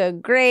 got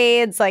good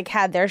grades, like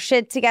had their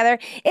shit together.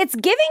 It's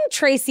giving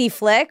Tracy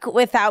Flick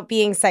without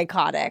being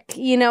psychotic.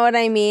 You know what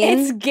I mean?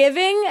 It's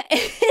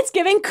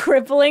giving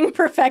crippling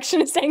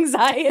perfectionist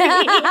anxiety.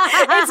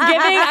 It's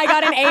giving I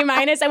got an A-.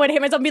 I would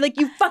hit myself and be like,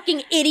 you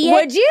fucking idiot.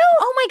 Would you?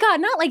 Oh my God,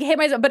 not like hit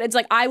myself, but it's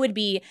like I would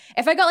be,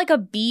 if I got like a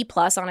B+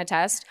 on a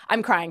test,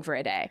 I'm crying for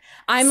a day.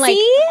 I'm like,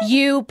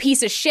 you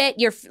piece of shit,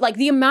 you're like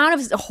the amount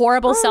of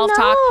horrible self-talk.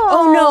 no.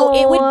 Oh no,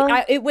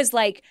 it was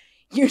like,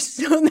 you're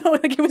so, no,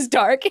 like it was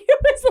dark.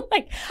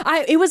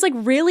 It was like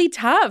really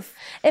tough.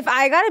 If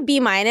I got a B-,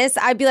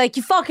 I'd be like,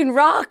 you fucking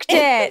rocked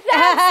it.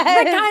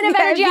 That's the kind of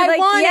energy I'd be I like,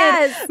 wanted.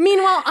 yes.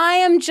 Meanwhile, I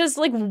am just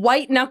like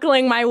white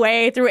knuckling my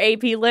way through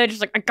AP Lit.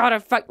 Just like I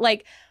gotta fuck.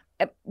 Like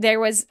there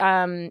was,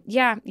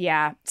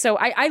 yeah. So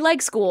I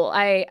like school.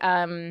 I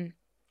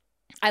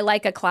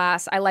like a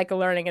class. I like a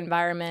learning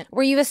environment.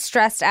 Were you a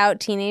stressed out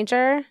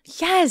teenager?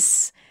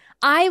 Yes,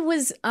 I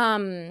was.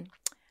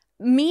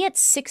 Me at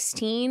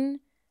 16,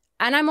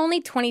 and I'm only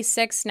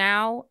 26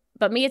 now.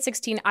 But me at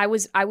 16, I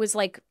was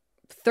like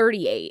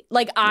 38.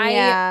 Like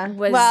I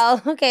was.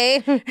 Well,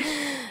 okay.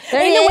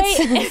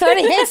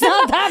 38's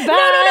not that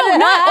bad.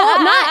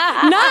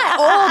 No, not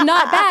old,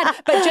 not bad.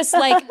 But just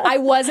like I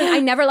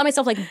never let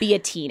myself like be a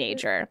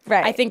teenager.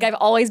 Right. I think I've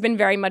always been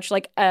very much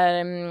like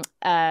adult.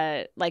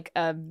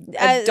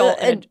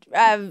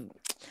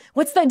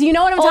 What's the? Do you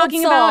know what I'm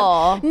talking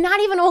about? Not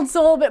even old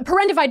soul, but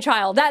parentified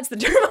child. That's the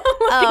term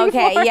I'm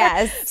looking for.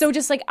 Yes. So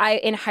just like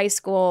in high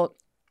school,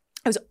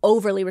 I was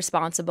overly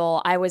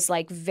responsible. I was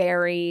like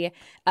very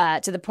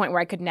to the point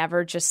where I could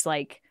never just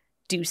like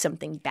do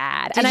something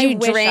bad. Did you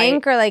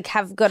drink or like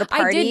go to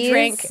parties? I did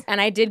drink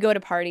and I did go to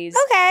parties.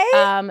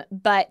 Okay.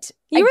 But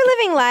you were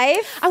living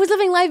life. I was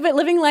living life, but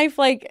living life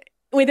like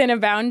within a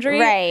boundary.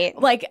 Right.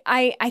 Like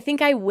I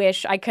think I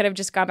wish I could have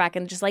just gone back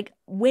and just like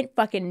went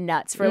fucking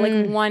nuts for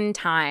like one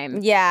time.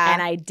 Yeah.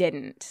 And I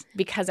didn't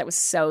because I was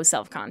so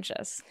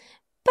self-conscious.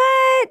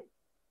 But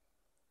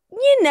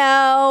you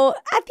know,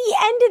 at the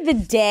end of the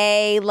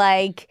day,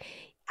 like,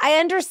 I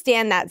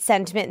understand that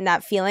sentiment and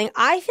that feeling.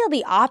 I feel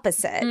the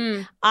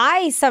opposite.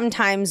 I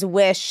sometimes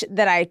wish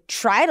that I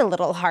tried a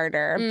little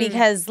harder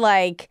because,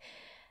 like,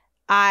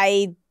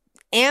 I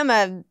am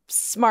a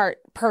smart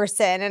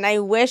person and I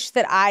wish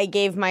that I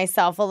gave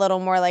myself a little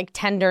more, like,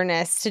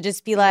 tenderness to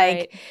just be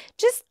like,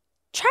 just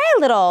try a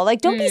little.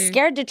 Like, don't be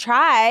scared to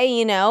try,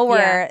 you know,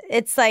 where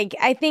it's like,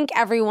 I think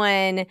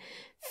everyone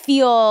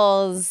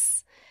feels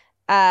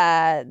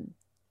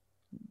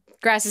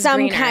grass is some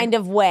greener. kind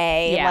of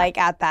way, like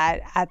at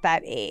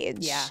that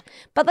age. Yeah.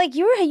 But like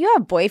you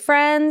have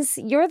boyfriends.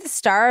 You're the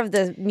star of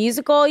the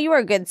musical. You were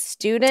a good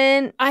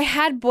student. I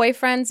had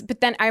boyfriends,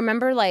 but then I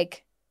remember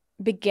like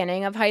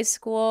beginning of high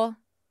school.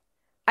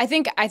 I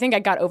think I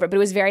got over it, but it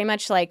was very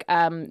much like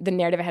the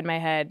narrative I had in my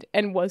head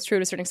and was true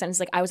to a certain extent. It's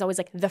like I was always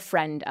like the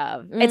friend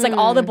of. It's like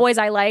all the boys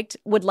I liked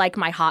would like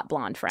my hot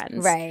blonde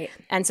friends. Right.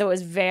 And so it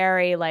was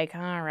very like,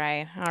 all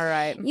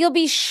right. You'll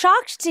be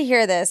shocked to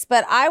hear this,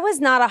 but I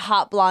was not a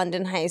hot blonde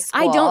in high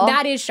school.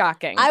 That is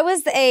shocking. I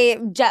was a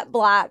jet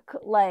black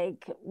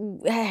like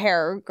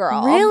hair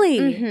girl. Really?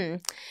 Mm-hmm.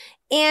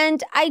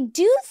 And I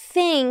do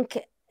think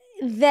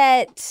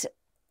that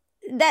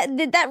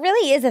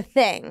really is a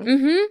thing.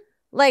 Mm-hmm.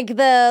 Like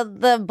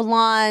the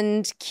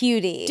blonde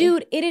cutie.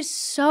 Dude, it is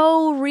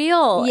so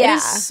real. Yeah. It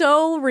is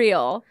so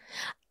real.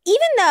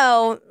 Even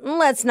though,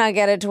 let's not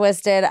get it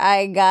twisted,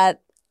 I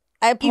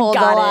pulled a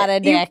lot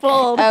of dick. You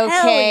pulled. Okay.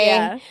 Hell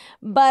yeah.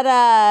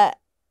 But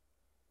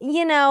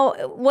you know,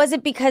 was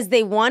it because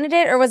they wanted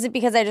it or was it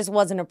because I just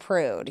wasn't a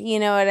prude? You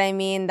know what I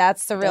mean?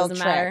 That's the real Doesn't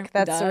trick. matter.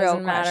 That's the real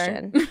Doesn't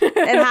matter. question.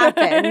 It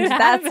happened.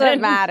 That's what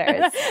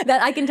matters.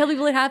 That I can tell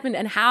people it happened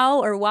and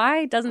how or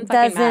why doesn't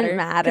fucking Doesn't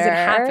matter. Because it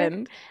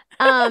happened.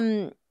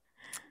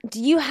 Do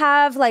you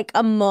have like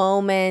a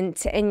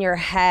moment in your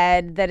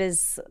head that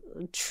is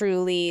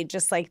truly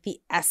just like the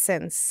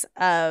essence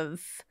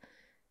of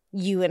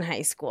you in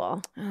high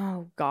school?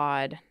 Oh,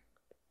 God.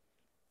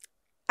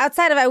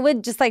 Outside of, I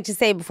would just like to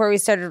say before we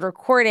started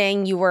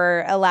recording, you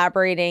were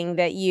elaborating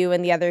that you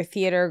and the other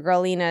theater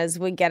girlinas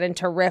would get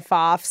into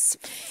riff-offs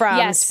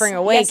from Spring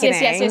Awakening.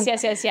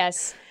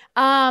 Yes.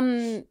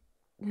 Man.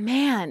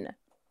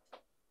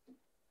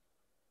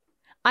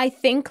 I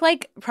think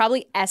like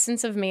probably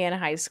essence of me in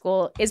high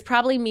school is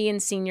probably me in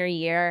senior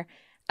year.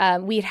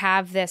 We'd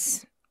have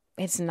this,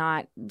 it's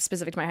not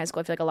specific to my high school.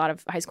 I feel like a lot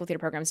of high school theater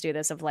programs do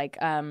this of like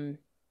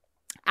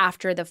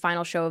after the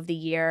final show of the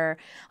year,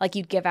 like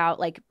you'd give out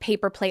like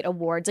paper plate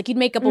awards. Like you'd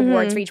make up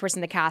awards for each person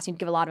in the cast. And you'd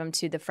give a lot of them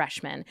to the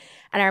freshmen.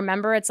 And I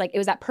remember it's like, it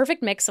was that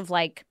perfect mix of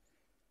like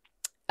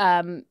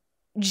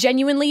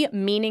genuinely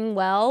meaning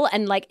well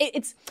and like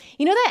it's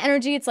you know that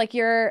energy. It's like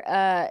you're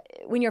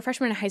when you're a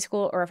freshman in high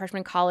school or a freshman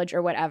in college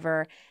or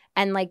whatever,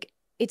 and like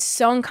it's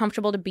so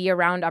uncomfortable to be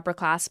around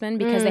upperclassmen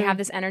because they have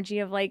this energy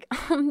of like,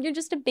 you're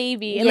just a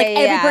baby. And like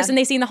every person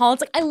they see in the hall,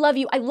 it's like, I love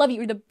you,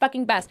 you're the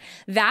fucking best.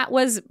 That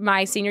was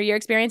my senior year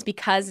experience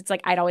because it's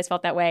like I'd always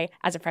felt that way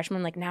as a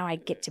freshman. Like now I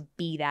get to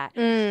be that.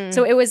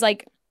 So it was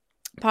like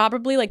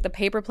probably like the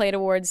Paper Plate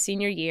Awards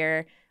senior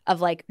year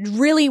of like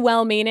really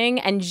well-meaning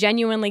and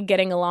genuinely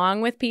getting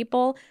along with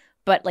people,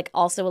 but like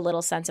also a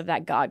little sense of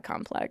that God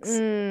complex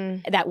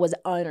that was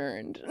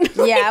unearned.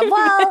 Yeah,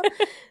 well,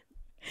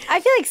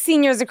 I feel like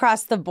seniors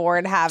across the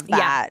board have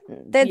that.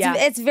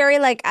 It's very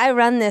like, I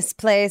run this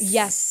place.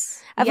 Yes.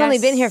 I've only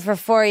been here for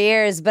 4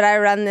 years, but I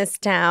run this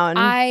town.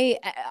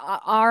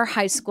 Our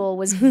high school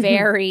was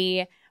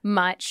very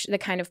much the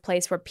kind of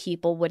place where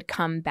people would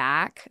come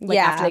back like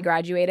after they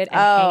graduated and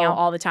hang out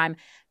all the time.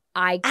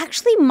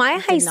 Actually, my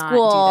high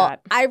school,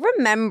 I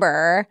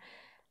remember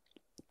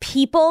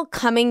people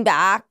coming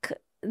back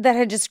that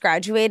had just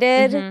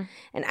graduated. And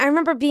I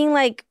remember being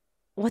like,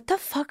 what the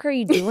fuck are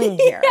you doing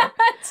here?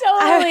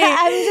 Totally.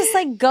 I'm just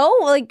like, go,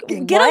 like,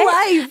 get a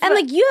life. And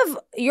like, you have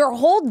your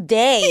whole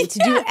day to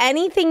do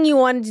anything you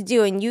wanted to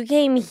do, and you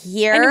came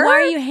here. And why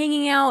are you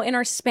hanging out in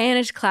our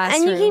Spanish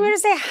classroom? And you came here to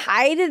say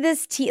hi to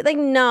this like,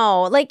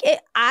 no. Like,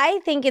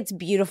 I think it's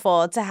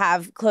beautiful to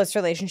have close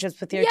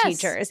relationships with your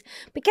teachers.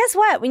 But guess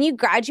what? When you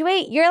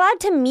graduate, you're allowed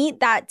to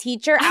meet that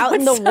teacher out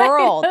in the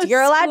world.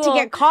 You're allowed to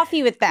get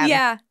coffee with them.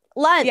 Yeah.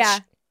 Lunch. Yeah.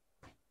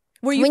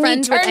 Were you when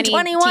friends you turn with any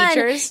 21,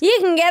 teachers? you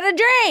can get a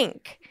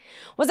drink.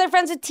 Was I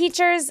friends with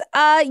teachers?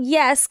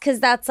 Yes, because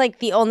that's like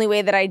the only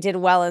way that I did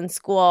well in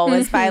school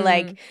was by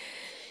like,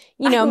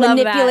 you know,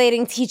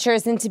 manipulating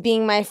teachers into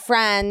being my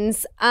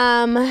friends.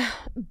 But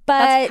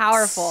that's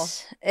powerful.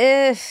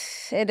 It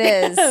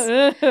is.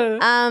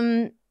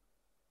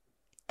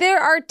 There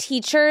are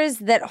teachers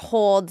that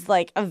hold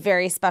like a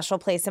very special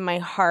place in my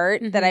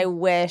heart that I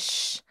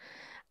wish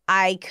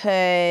I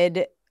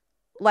could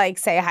like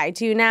say hi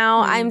to now.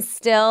 I'm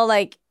still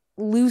like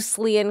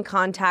loosely in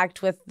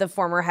contact with the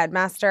former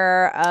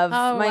headmaster of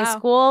my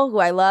school, who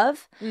I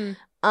love,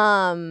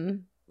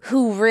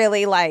 who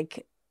really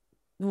like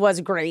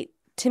was great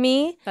to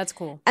me. That's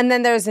cool. And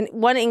then there's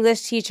one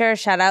English teacher,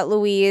 shout out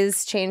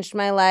Louise, changed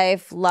my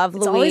life. Love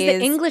Louise. It's always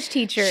the English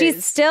teachers. She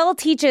still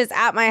teaches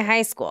at my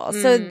high school.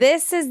 So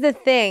this is the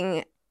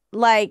thing,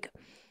 like,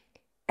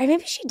 or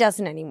maybe she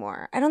doesn't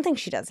anymore. I don't think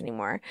she does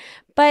anymore.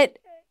 But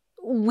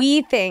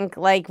we think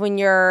like when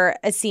you're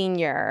a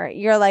senior,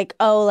 you're like,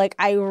 oh, like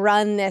I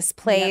run this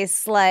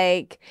place,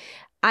 like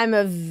I'm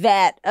a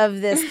vet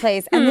of this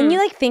place. And then you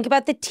like think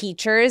about the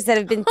teachers that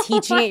have been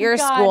teaching at your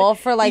school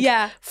for like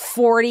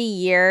 40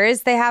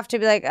 years. They have to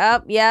be like,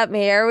 oh, yep,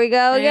 here we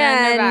go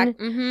again.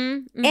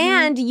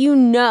 And you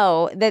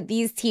know that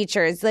these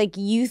teachers, like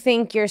you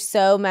think you're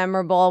so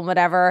memorable and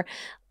whatever.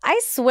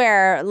 I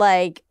swear,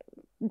 like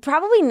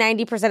probably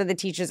 90% of the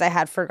teachers I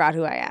had forgot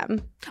who I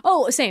am.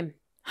 Oh, same.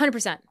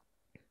 100%.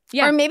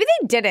 Yeah. Or maybe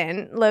they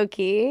didn't,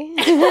 low-key.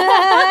 They're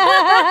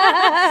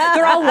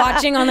all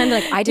watching on them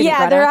like, I didn't,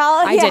 Greta. They're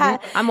all, I didn't.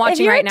 I'm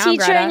watching right now, If you're a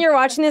teacher Greta. and you're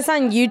watching this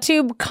on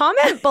YouTube,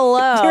 comment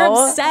below. You're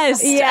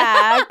obsessed.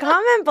 Yeah,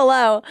 comment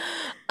below.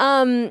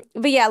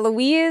 But yeah,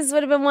 Louise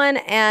would have been one.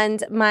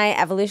 And my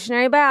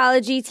evolutionary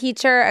biology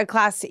teacher, a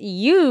class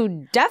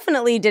you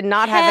definitely did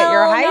not have at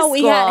your high school.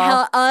 We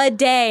had a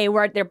day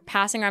where they're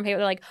passing around paper.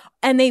 They're like,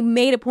 and they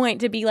made a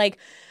point to be like,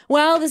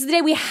 well, this is the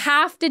day we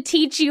have to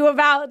teach you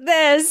about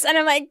this. And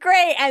I'm like,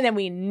 great. And then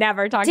we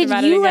never talked about it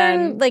again. Did you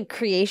learn like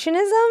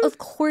creationism? Of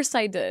course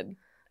I did.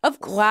 Of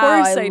course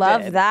I did.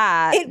 love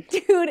that.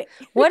 Dude.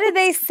 What did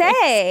they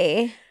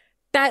say?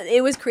 That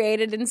it was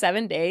created in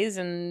 7 days.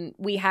 And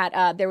we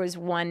had, there was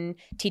one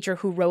teacher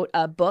who wrote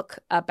a book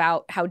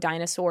about how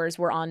dinosaurs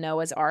were on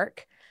Noah's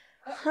Ark.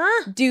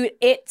 Huh? Dude,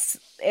 it's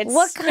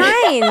what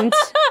kind?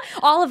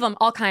 All of them,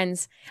 all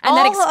kinds. And all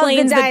that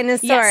explains of the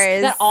dinosaurs.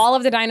 Yes, that all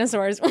of the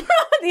dinosaurs.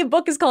 The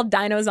book is called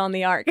Dinos on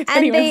the Ark. If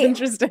anyone's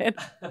interested.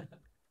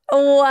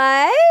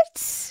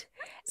 What?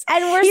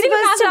 And we're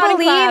supposed to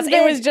believe that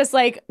it was just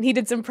like he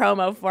did some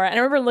promo for it. And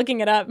I remember looking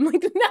it up. I'm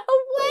like, no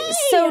way.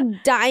 So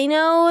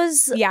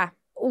dinos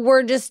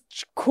were just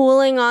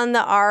cooling on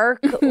the ark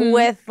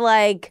with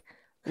like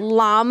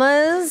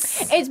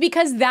llamas. It's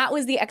because that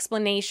was the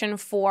explanation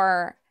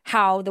for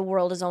how the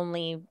world is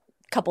only a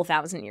couple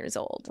thousand years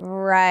old.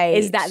 Right.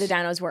 Is that the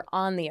dinos were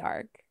on the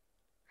ark.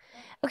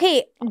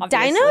 Okay,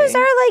 Obviously. Dinos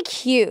are like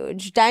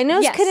huge.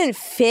 Dinos couldn't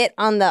fit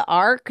on the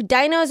ark.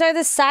 Dinos are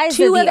the size of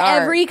the ark. Two of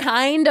every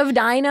kind of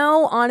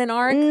dino on an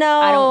ark? No,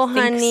 I don't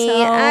honey. think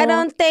so. I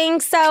don't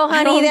think so,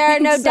 honey. There are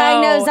no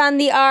dinos on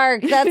the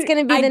ark. That's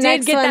going to be the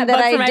next one that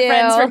I do. I did get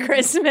that book for my friends for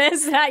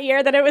Christmas that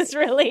year that it was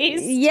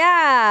released.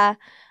 Yeah.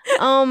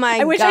 Oh my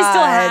God. I wish I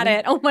still had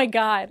it. Oh my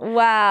God.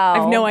 Wow. I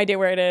have no idea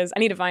where it is. I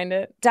need to find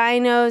it.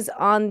 Dinos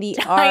on the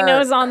ark.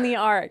 Dinos on the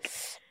ark.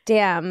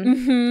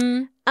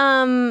 Damn.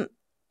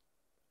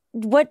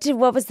 What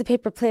was the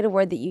paper plate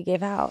award that you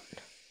gave out?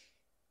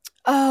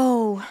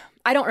 Oh,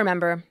 I don't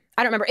remember.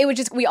 It was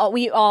just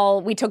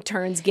we took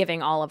turns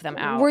giving all of them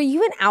out. Were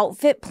you an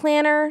outfit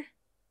planner?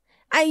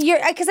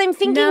 Because I'm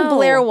thinking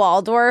Blair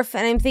Waldorf,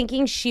 and I'm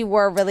thinking she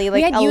wore really like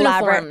we had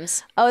elaborate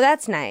uniforms. Oh,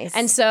 that's nice.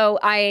 And so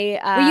I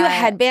were you a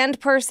headband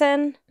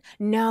person?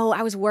 No,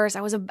 I was worse.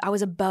 I was a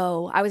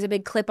bow. I was a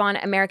big clip-on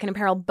American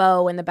Apparel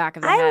bow in the back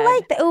of the head. I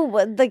like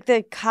the like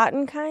the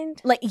cotton kind.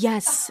 Like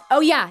yes. Oh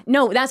yeah.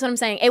 No, that's what I'm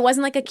saying. It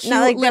wasn't like a cute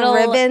not like little the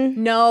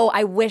ribbon. No,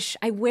 I wish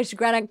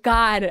Greta.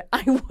 God,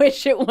 I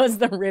wish it was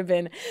the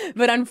ribbon.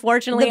 But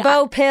unfortunately, the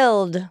bow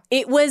pilled.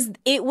 It was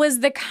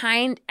the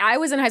kind. I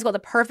was in high school at the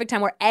perfect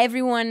time where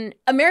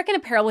American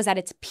Apparel was at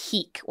its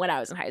peak when I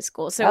was in high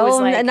school. So it was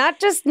like not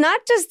just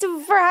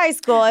for high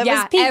school. It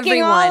was peaking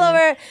everyone. all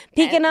over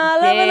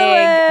the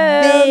world.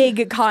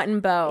 Big cotton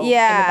bow in the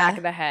back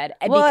of the head.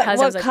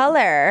 What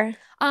color?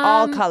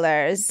 All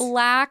colors.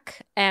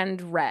 Black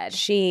and red.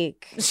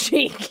 Chic.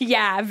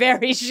 Yeah,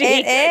 very chic.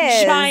 It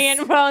is.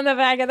 Giant bow in the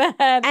back of the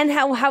head. And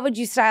how would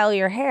you style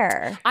your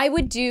hair? I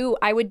would do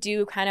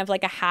kind of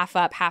like a half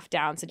up, half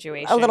down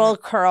situation. A little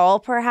curl,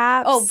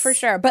 perhaps? Oh, for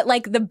sure. But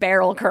like the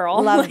barrel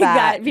curl. Love like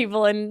that.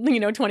 People in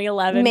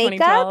 2011,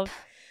 Makeup?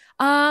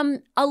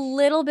 2012. A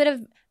little bit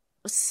of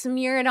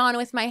smear it on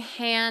with my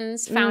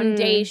hands,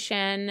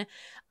 foundation.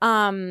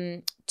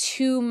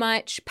 Too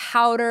much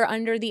powder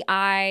under the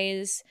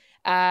eyes.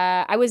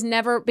 I was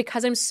never,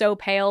 because I'm so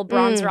pale,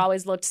 bronzer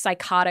always looked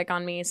psychotic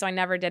on me, so I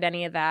never did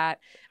any of that.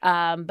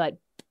 But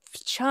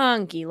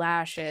chunky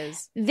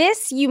lashes.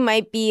 This you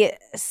might be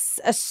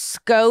a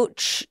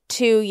scotch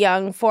too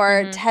young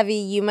for.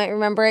 Tevi, you might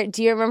remember it.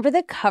 Do you remember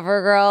the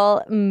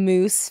CoverGirl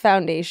Mousse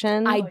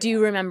foundation? I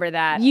do remember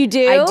that. You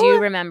do? I do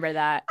remember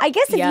that. I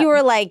guess if you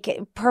were like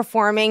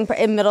performing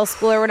in middle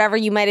school or whatever,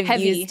 you might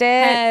have used it.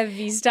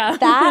 Heavy stuff.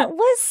 That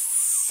was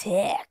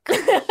sick.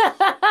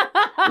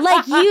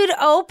 Like you'd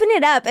open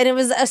it up and it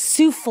was a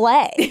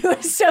souffle. It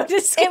was so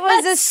disgusting. It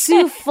was a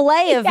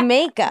souffle of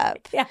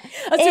makeup. Yeah,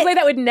 a souffle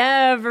that would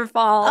never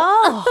fall.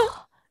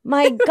 Oh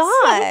my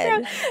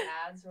God.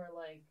 Ads were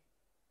like,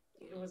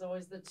 it was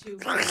always the two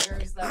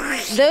fingers.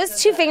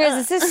 Those two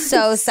fingers, this is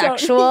so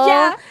sexual.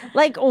 Yeah.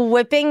 Like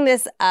whipping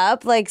this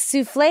up, like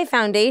souffle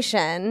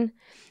foundation.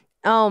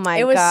 Oh my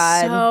God. It was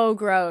so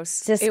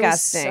gross.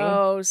 Disgusting.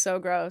 It was so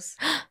gross.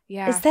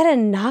 Yeah. Is that a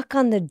knock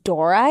on the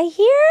door I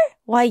hear?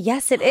 Why,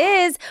 yes, it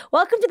is.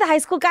 Welcome to the high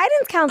school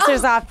guidance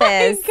counselor's office.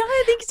 Oh my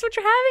God, thank you so much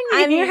for having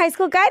me. I'm your high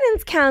school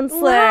guidance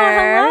counselor.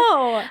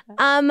 Wow,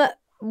 hello.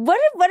 What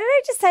did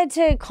I decide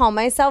to call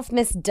myself?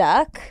 Miss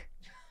Duck?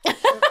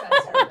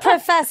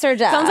 Professor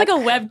Duck. Sounds like a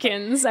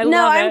Webkins. I love it.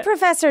 No, I'm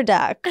Professor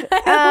Duck.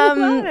 I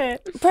love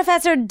it.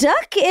 Professor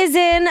Duck is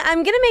in.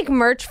 I'm going to make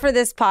merch for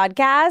this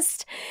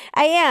podcast.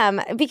 I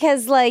am,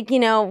 because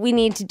we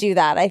need to do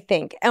that, I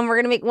think. And we're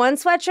going to make one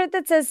sweatshirt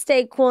that says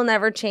stay cool,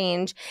 never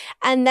change.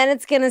 And then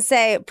it's going to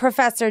say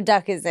Professor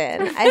Duck is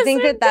in. I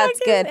think that's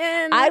good.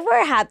 I'd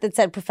wear a hat that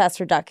said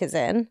Professor Duck is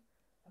in.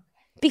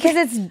 Because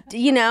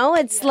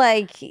it's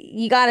like,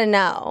 you got to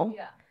know.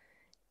 Yeah.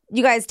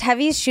 You guys,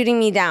 Tevi's shooting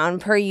me down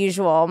per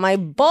usual. My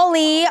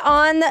bully you're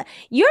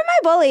my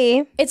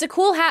bully. It's a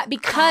cool hat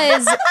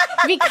because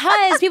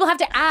people have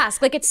to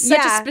ask. Like, it's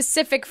such a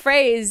specific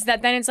phrase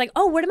that then it's like,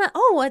 oh, what am I?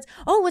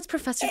 What's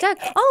Professor Duck?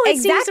 Oh,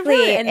 it's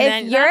exactly. And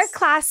if you're a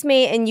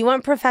classmate and you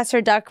want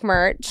Professor Duck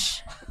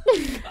merch,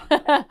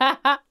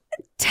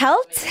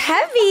 tell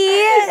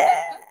Tevi.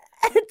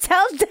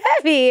 Tell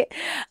Tevi.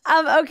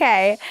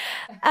 Okay.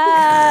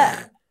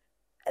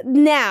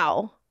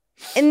 Now,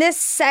 in this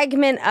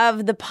segment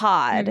of the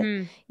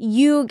pod,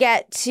 you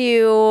get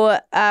to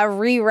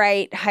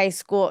rewrite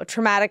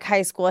traumatic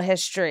high school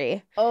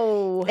history.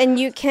 Oh. And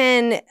you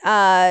can,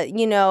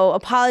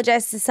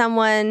 apologize to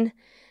someone,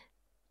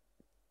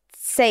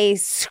 say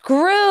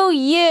screw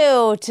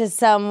you to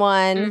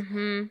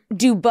someone,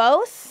 do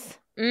both.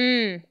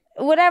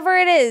 Whatever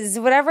it is,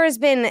 whatever has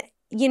been,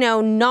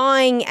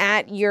 gnawing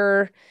at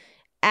your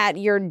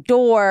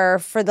door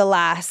for the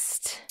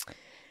last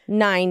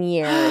 9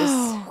 years.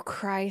 Oh,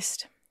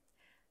 Christ.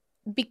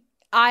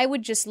 I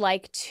would just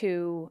like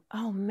to,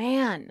 oh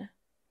man.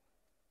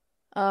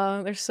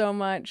 There's so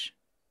much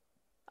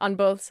on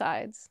both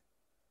sides.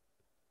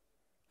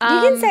 You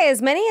can say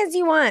as many as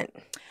you want.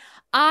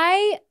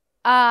 I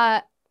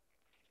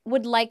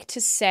would like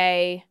to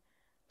say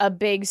a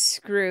big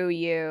screw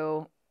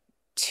you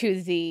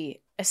to the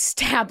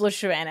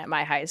establishment at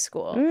my high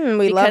school.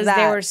 We love that. Because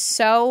there were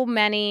so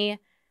many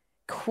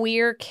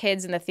queer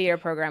kids in the theater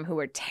program who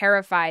were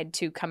terrified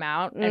to come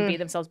out and be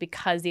themselves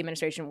because the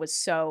administration was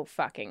so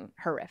fucking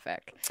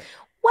horrific.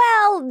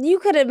 Well, you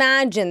could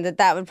imagine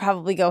that would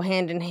probably go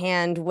hand in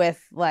hand with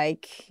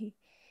like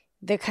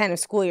the kind of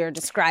school you're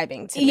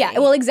describing to me. Yeah,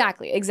 well,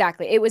 exactly.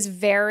 It was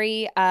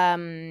very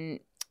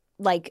it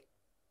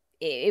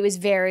was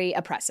very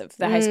oppressive.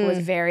 The high school was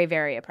very,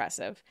 very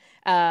oppressive.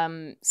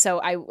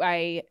 So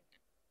I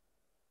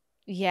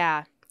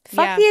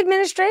Fuck the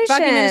administration.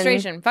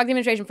 Fuck the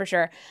administration for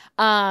sure.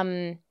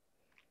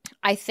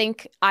 I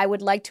think I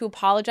would like to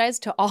apologize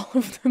to all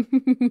of the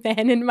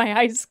men in my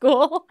high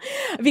school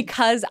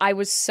because I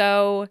was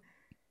so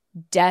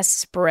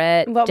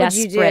desperate. What would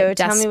you do?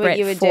 Tell me what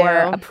you would for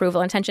do.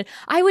 approval and attention.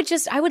 I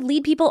would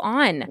lead people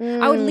on.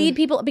 I would lead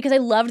people because I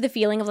loved the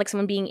feeling of like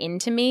someone being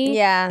into me.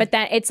 Yeah. But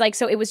that it's like,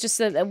 so it was just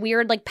a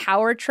weird like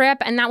power trip,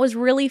 and that was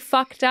really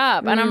fucked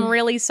up. And I'm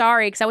really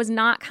sorry because I was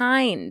not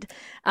kind.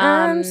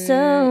 I'm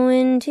so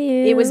into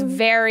you. It was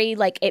very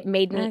like, it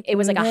made me, it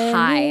was like a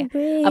high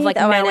of like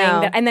knowing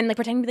that, and then like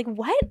pretending to be like,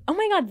 what? Oh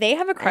my God, they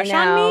have a crush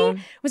on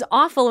me? It was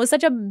awful. It was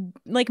such a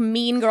like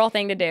mean girl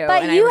thing to do.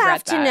 But and you I regret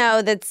have to that.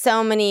 know that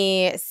so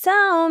many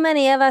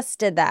of us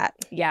did that.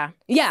 Yeah.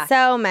 Yeah.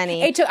 So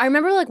many. I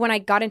remember like when I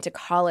got into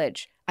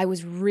college, I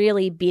was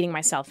really beating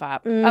myself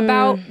up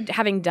about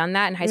having done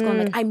that in high school. I'm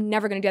like, I'm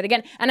never going to do that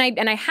again. And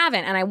I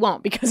haven't, and I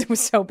won't because it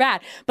was so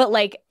bad. But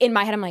like in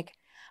my head, I'm like,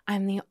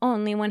 I'm the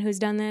only one who's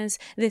done this.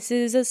 This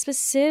is a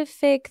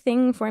specific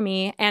thing for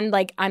me. And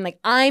like,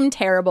 I'm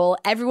terrible.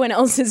 Everyone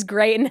else is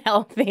great and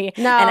healthy.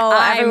 No, and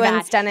I'm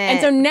everyone's bad. done it. And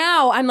so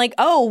now I'm like,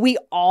 oh, we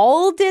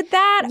all did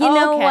that? You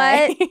know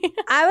Okay. what?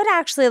 I would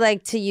actually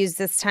like to use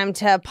this time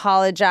to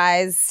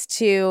apologize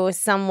to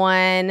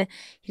someone.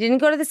 He didn't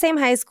go to the same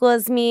high school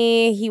as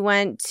me. He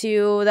went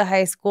to the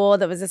high school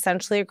that was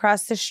essentially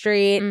across the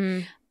street.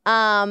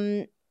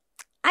 I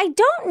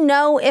don't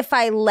know if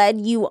I led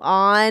you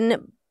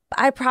on.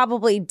 I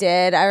probably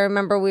did. I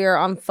remember we were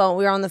on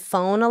the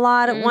phone a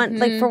lot at one,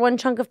 like for one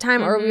chunk of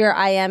time, or we were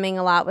IMing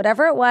a lot,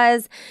 whatever it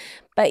was.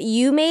 But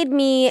you made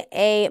me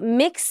a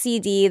mix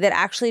CD that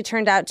actually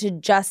turned out to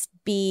just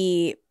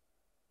be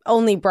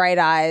only Bright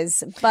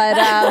Eyes. But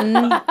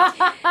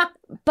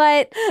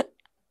but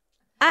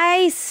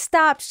I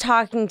stopped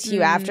talking to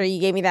you after you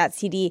gave me that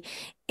CD.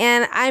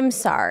 And I'm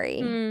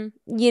sorry.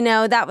 You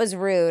know, that was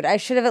rude. I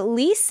should have at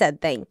least said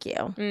thank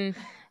you.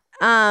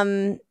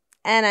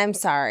 And I'm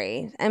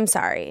sorry. We're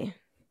sorry.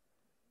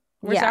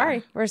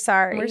 We're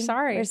sorry. We're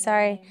sorry. We're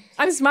sorry.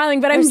 I'm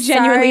smiling, but I'm We're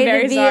genuinely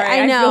very to be-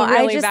 sorry. I know. feel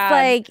really I just bad.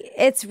 like,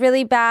 it's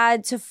really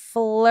bad to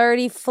flirt.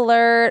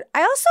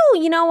 I also,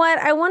 you know what?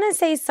 I want to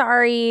say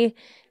sorry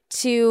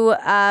to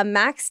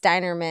Max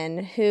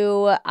Dinerman,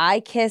 who I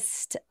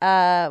kissed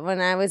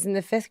when I was in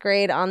the 5th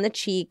grade on the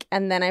cheek,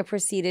 and then I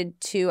proceeded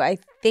to, I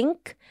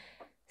think,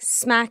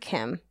 smack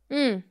him.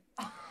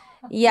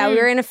 Yeah, we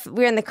were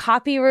in the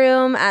copy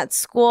room at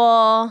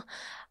school.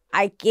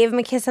 I gave him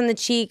a kiss on the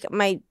cheek.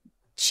 My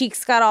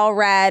cheeks got all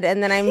red,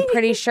 and then I'm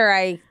pretty sure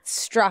I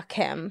struck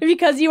him.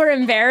 Because you were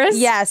embarrassed?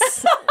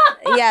 Yes.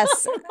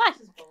 Yes.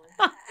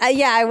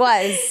 Yeah, I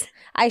was.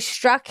 I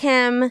struck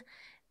him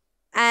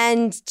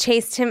and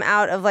chased him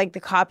out of like the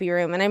copy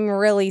room, and I'm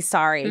really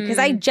sorry because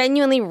I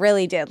genuinely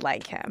really did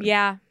like him.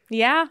 Yeah.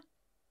 Yeah.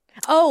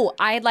 Oh,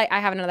 I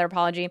have another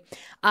apology.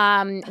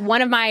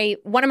 One of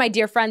my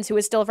dear friends who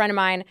is still a friend of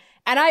mine,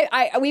 and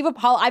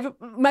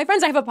my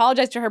friends, I've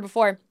apologized to her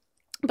before,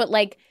 but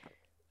like,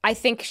 I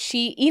think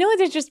she, you know,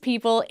 there's just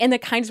people in the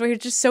kinds where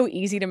it's just so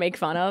easy to make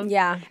fun of.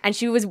 Yeah. And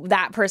she was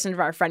that person of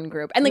our friend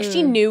group. And like,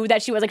 she knew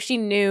that she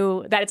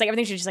knew that it's like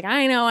everything. She's just like,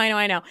 I know.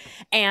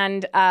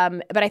 And,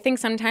 but I think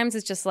sometimes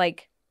it's just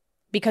like,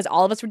 because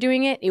all of us were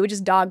doing it, it would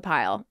just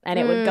dogpile, and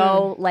it would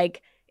go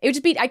like, it would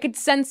just be, I could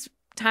sense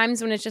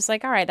times when it's just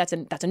like, all right, that's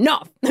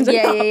enough. That's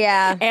enough.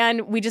 Yeah.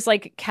 And we just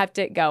like kept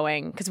it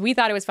going because we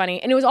thought it was funny,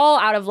 and it was all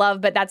out of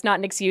love, but that's not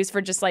an excuse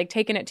for just like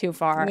taking it too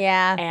far.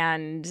 Yeah.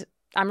 And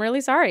I'm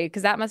really sorry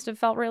because that must have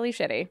felt really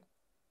shitty.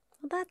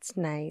 Well, that's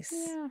nice.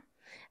 Yeah.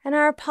 And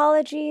our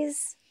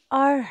apologies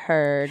are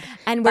heard.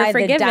 And we're by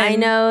forgiven. the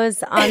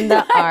dinos on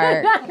the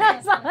ark.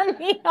 Dinos on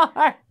the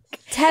Ark.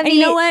 Tevi, And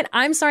you know what?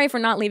 I'm sorry for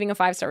not leaving a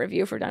 5-star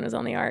review for Dinos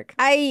on the Ark.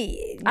 I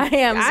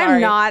am sorry.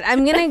 I'm not.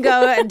 I'm going to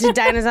go to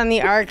Dinos on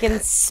the Ark and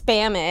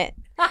spam it.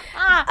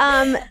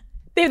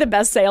 They have the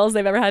best sales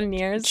they've ever had in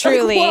years.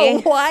 Truly.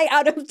 Whoa, why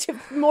out of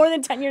more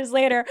than 10 years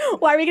later,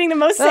 why are we getting the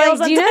most sales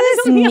Like, on do you know Dinos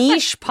this on the Ark?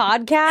 niche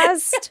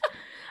podcast?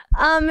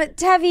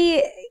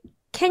 Tevi,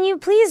 can you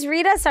please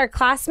read us our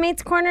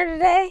Classmates Corner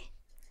today?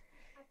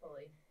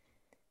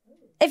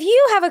 If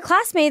you have a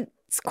Classmates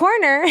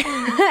Corner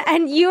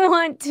and you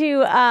want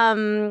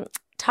to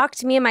talk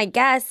to me and my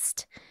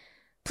guest,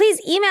 please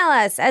email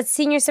us at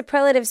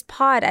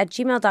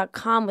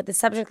seniorsuperlativespod@gmail.com with the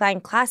subject line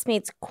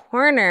Classmates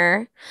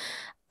Corner.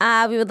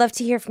 We would love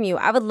to hear from you.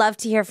 I would love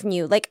to hear from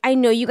you. Like, I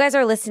know you guys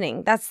are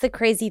listening. That's the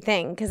crazy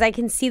thing, because I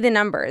can see the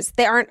numbers.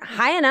 They aren't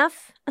high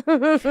enough.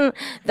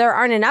 There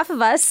aren't enough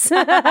of us.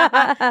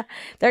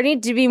 There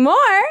need to be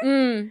more.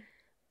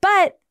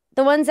 But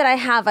the ones that I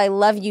have, I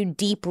love you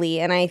deeply,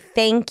 and I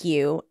thank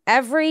you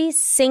every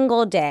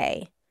single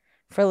day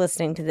for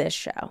listening to this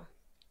show.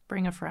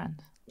 Bring a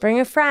friend. Bring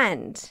a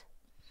friend.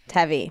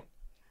 Tevi.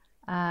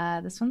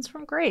 This one's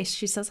from Grace.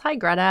 She says, "Hi,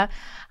 Greta.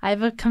 I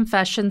have a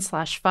confession /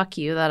 fuck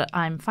you that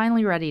I'm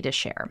finally ready to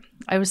share.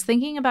 I was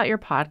thinking about your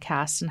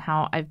podcast and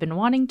how I've been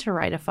wanting to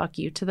write a fuck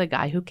you to the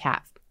guy who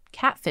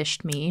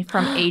catfished me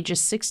from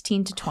ages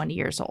 16 to 20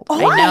 years old.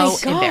 Oh I know, my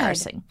God.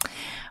 embarrassing.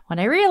 When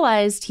I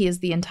realized he is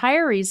the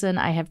entire reason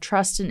I have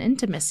trust and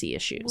intimacy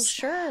issues. Well,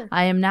 sure.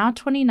 I am now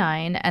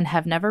 29 and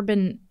have never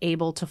been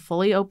able to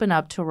fully open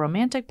up to a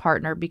romantic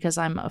partner because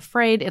I'm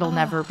afraid it'll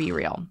never be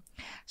real.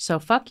 So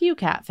fuck you,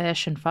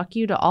 catfish, and fuck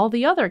you to all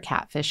the other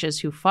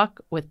catfishes who fuck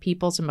with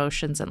people's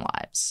emotions and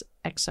lives.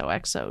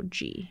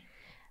 XOXOG.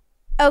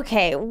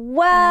 Okay,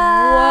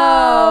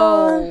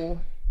 well.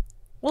 Whoa.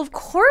 Well, of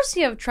course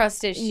you have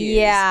trust issues.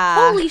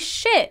 Yeah. Holy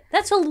shit.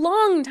 That's a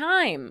long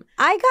time.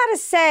 I gotta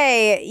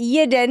say,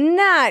 you did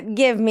not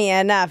give me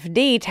enough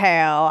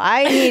detail.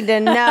 I need to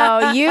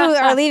know. You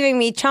are leaving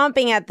me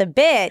chomping at the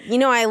bit. You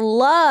know, I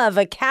love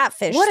a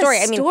catfish What story.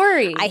 a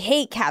story. I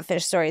hate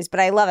catfish stories, but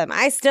I love them.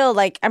 I still,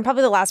 I'm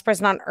probably the last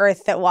person on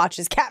earth that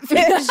watches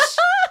catfish.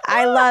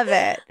 I love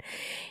it.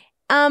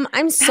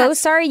 I'm so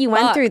sorry you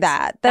went through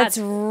that. That's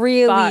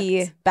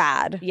really fucked.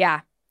 bad. Yeah.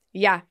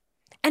 Yeah.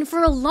 And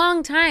for a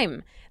long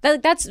time.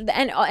 That's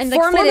and like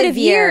Formative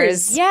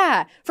years.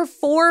 Yeah. For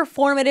 4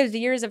 formative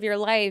years of your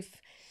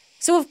life.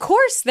 So of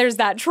course there's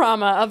that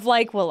trauma of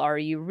like, well, are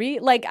you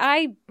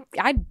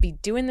I'd be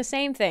doing the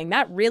same thing.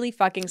 That really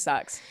fucking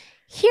sucks.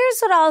 Here's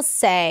what I'll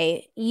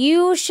say.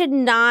 You should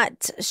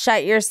not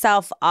shut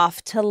yourself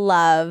off to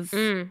love.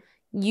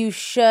 You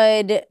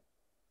should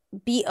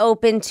be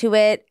open to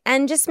it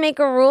and just make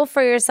a rule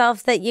for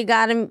yourself that you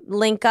got to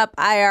link up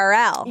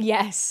IRL.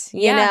 Yes.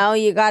 You know,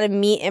 you got to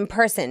meet in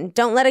person.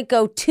 Don't let it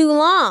go too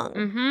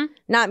long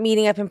not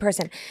meeting up in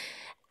person.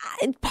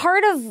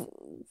 Part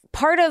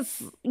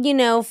of, you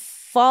know,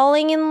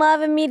 falling in love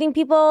and meeting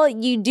people,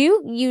 you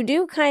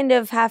do kind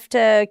of have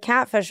to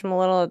catfish them a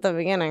little at the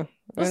beginning.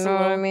 You know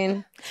what I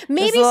mean?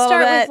 Maybe Just a little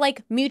start bit. with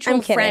like mutual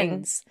I'm kidding.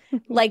 friends.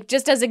 Like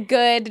just as a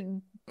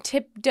good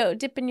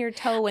dipping your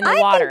toe in the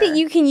water. I think that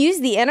you can use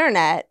the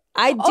internet.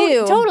 I do.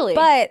 Oh, totally.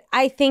 But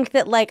I think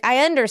that I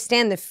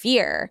understand the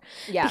fear.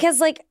 Yeah.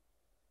 Because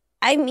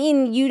I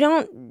mean, you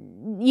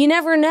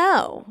never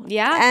know.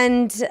 Yeah.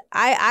 And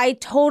I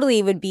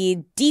totally would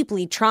be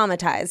deeply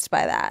traumatized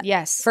by that.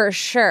 Yes. For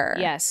sure.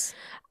 Yes.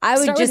 I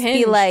would Start with just be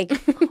Hinge. like,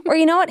 or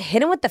you know what?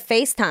 Hit him with the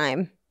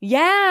FaceTime.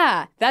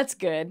 Yeah. That's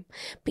good.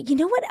 But you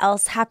know what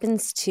else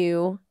happens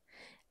too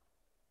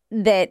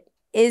that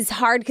is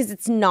hard because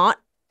it's not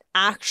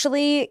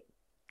actually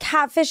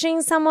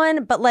catfishing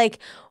someone, but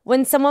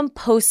when someone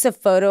posts a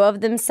photo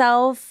of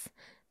themselves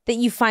that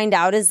you find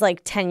out is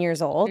 10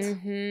 years old,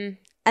 and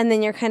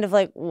then you're kind of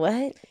like,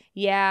 what?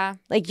 Yeah.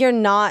 You're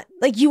not,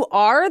 you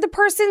are the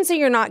person, so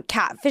you're not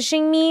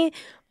catfishing me,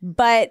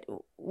 but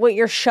what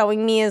you're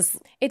showing me is...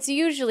 It's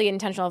usually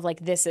intentional of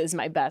this is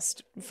my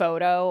best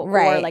photo.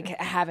 Right. Or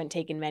I haven't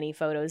taken many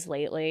photos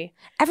lately.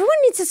 Everyone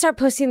needs to start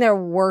posting their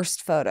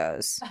worst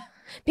photos.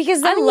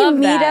 Because then I when love you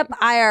meet that. up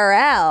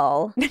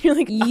IRL, You're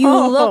like, you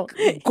oh, look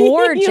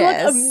gorgeous. You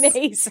look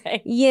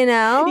amazing. You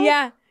know?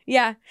 Yeah.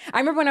 Yeah. I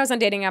remember when I was on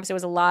dating apps, it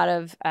was a lot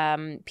of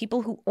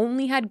people who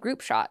only had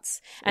group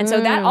shots. And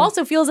so that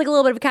also feels like a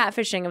little bit of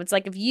catfishing. It's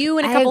if you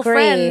and a I couple agree.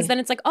 friends, then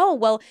it's oh,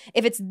 well,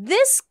 if it's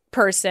this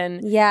person,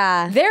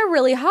 Yeah. they're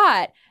really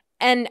hot.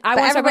 And I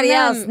But want everybody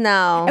else,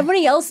 no.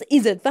 Everybody else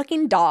is a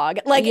fucking dog.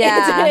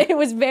 Yeah. It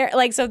was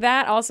very, so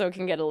that also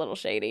can get a little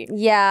shady.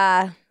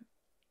 Yeah.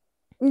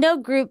 No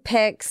group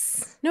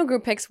pics. No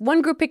group pics.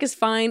 One group pic is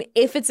fine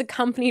if it's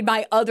accompanied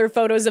by other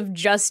photos of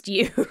just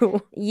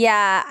you.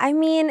 Yeah. I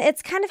mean,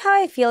 it's kind of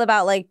how I feel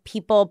about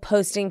people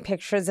posting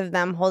pictures of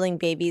them holding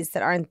babies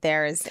that aren't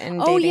theirs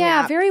and Oh, dating yeah.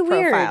 app Very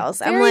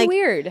profiles. weird. Very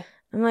weird.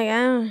 I'm like,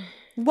 oh,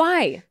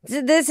 Why?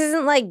 this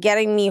isn't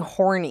getting me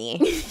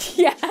horny.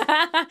 Yeah.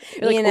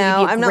 You're You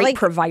know, I'm not,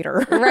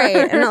 provider.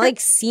 Right. I'm not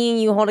seeing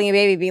you holding a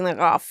baby being like,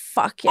 oh,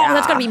 fuck yeah. Oh,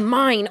 that's got to be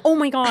mine. Oh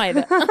my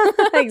God.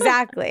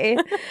 Exactly.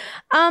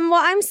 Well,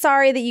 I'm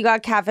sorry that you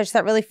got catfish.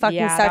 That really fucking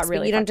Yeah, that sucks,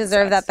 really but you don't fucking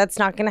deserve sucks. that. That's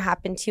not going to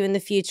happen to you in the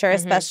future,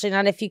 especially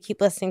not if you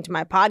keep listening to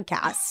my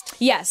podcast.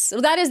 Yes.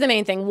 Well, that is the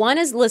main thing. 1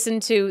 is listen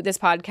to this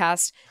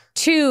podcast.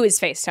 2 is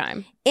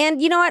FaceTime.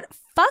 And you know what?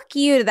 Fuck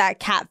you to that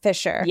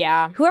catfisher.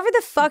 Yeah. Whoever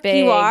the fuck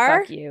Big you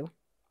are, fuck you.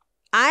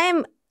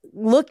 I'm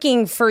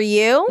looking for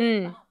you.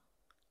 Mm.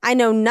 I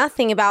know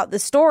nothing about the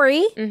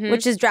story, Mhm.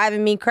 which is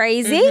driving me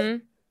crazy.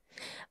 Mhm.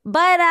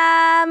 But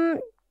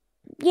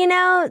you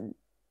know,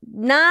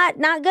 not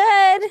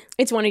good.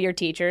 It's one of your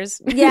teachers.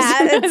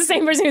 Yeah, the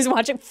same person who's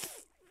watching.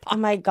 Oh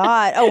my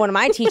God. Oh, one of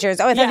my teachers.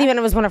 Oh, I thought even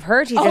it was one of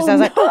her teachers. I was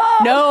like,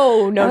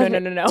 no.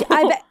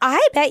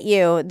 I bet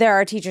you there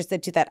are teachers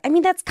that do that. I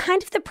mean, that's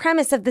kind of the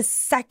premise of the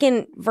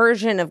second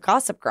version of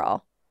Gossip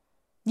Girl.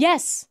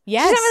 Yes. She's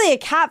not really a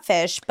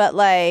catfish, but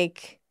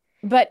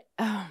But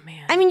oh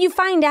man. I mean, you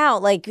find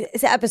out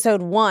it's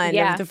episode 1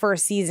 Yeah. of the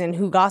first season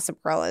who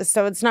Gossip Girl is.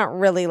 So it's not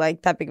really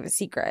that big of a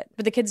secret.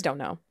 But the kids don't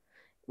know.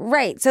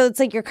 Right. So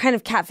it's you're kind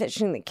of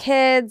catfishing the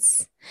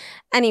kids.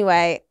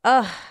 Anyway,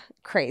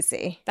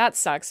 crazy. That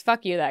sucks.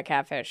 Fuck you, that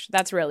catfish.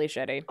 That's really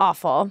shitty.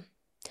 Awful.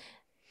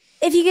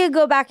 If you could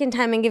go back in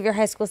time and give your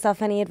high school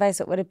self any advice,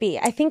 what would it be?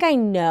 I think I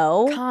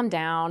know. Calm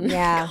down.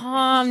 Yeah.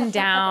 Calm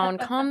down.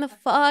 Calm the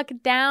fuck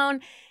down.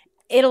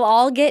 It'll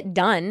all get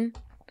done.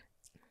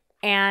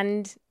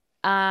 and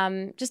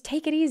just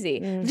take it easy.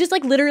 Just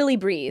like literally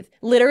breathe.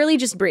 Literally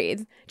just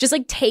breathe. Just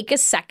like take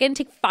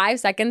 5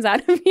 seconds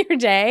out of your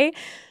day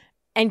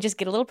and just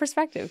get a little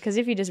perspective. Because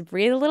if you just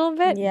breathe a little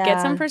bit,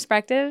 get some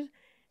perspective,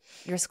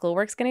 your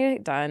schoolwork's going to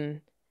get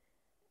done.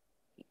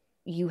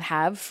 You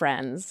have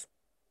friends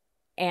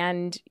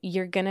and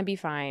you're going to be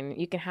fine.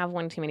 You can have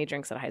one too many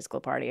drinks at a high school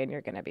party and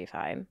you're going to be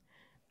fine.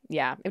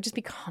 Yeah. It would just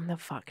be calm the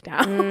fuck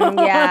down.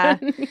 Yeah.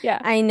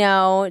 Yeah. I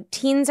know.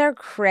 Teens are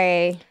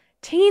cray.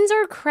 Teens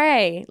are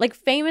cray. Like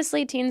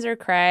famously, teens are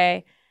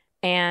cray.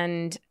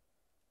 And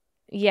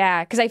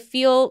yeah, because I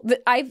feel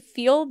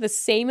the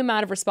same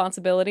amount of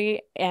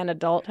responsibility and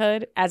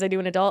adulthood as I do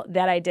an adult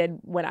that I did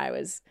when I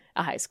was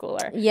a high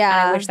schooler.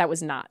 Yeah. And I wish that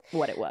was not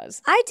what it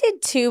was. I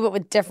did too, but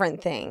with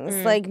different things.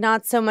 Like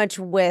not so much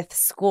with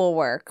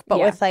schoolwork,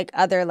 but with like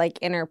other like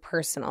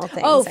interpersonal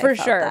things. Oh, for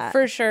sure.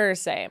 For sure.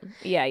 Same.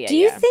 Yeah. Do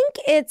you think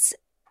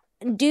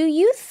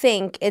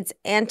it's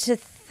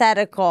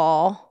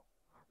antithetical?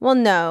 Well,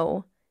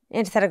 no,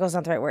 antithetical is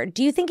not the right word.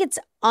 Do you think it's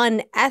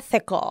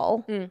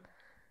unethical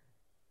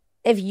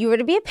if you were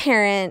to be a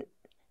parent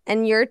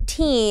and your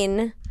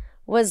teen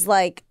was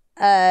like,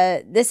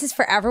 this is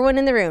for everyone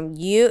in the room,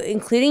 you,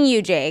 including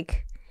you,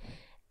 Jake.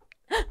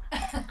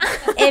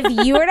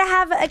 If you were to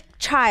have a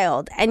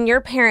child and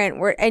your parent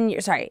were, and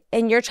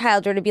your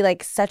child were to be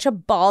like such a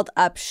balled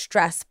up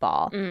stress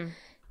ball,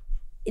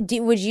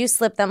 would you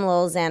slip them a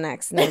little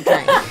Xanax in their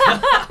drink?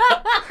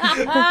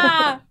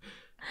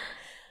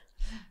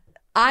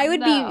 I would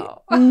be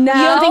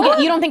no.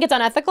 You don't think it's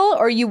unethical,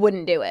 or you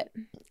wouldn't do it?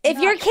 If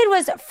your kid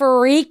was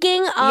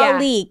freaking a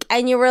leak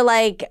and you were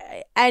like,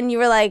 I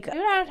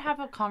would have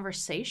a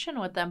conversation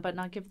with them, but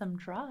not give them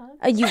drugs.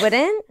 You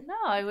wouldn't? No,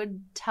 I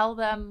would tell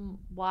them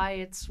why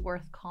it's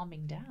worth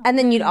calming down. And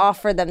then you'd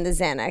offer them the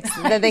Xanax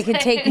that they could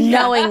take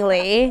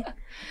knowingly.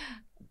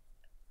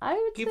 I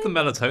would give them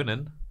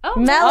melatonin.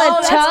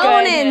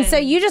 Melatonin. So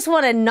you just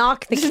want to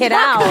knock the kid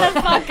out.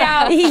 The fuck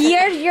out.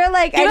 You're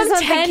like, I just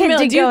want the kid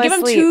to go give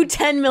asleep. Give him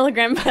 2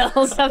 10-milligram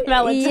pills of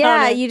melatonin.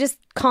 Yeah, you just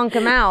conk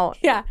him out.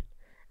 Yeah.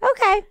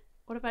 Okay.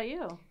 What about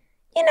you?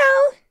 You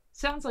know.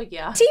 Sounds like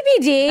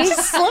TBD.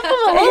 Just slip him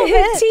a little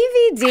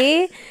bit.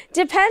 TBD.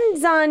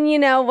 Depends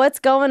on, what's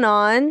going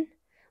on.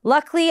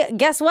 Luckily,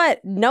 guess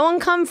what? No one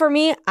come for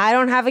me. I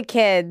don't have a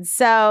kid.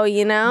 So,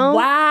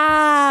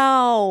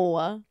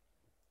 Wow.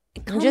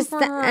 I'm just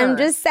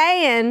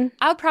saying.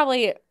 I'd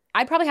probably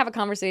have a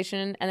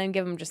conversation and then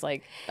give them just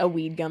like a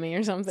weed gummy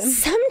or something.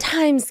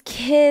 Sometimes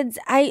kids,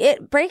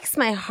 it breaks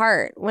my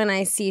heart when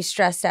I see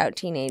stressed out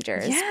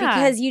teenagers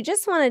because you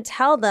just want to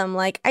tell them,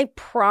 like, I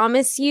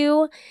promise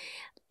you,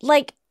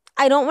 like,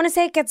 I don't want to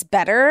say it gets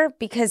better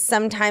because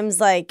sometimes,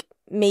 like,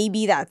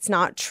 maybe that's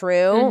not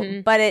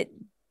true, but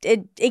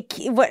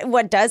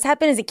what does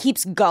happen is it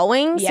keeps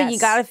going. Yes. So you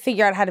got to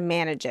figure out how to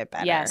manage it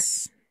better.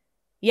 Yes.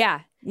 Yeah.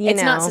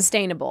 It's not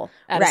sustainable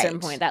at a certain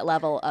point, that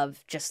level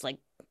of just like,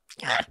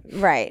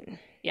 right.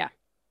 Yeah.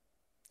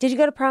 Did you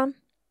go to prom?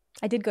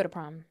 I did go to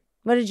prom.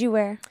 What did you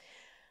wear?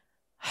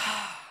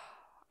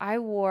 I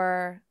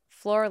wore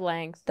floor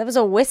length. That was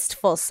a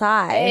wistful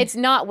sigh. It's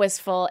not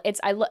wistful.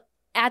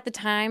 At the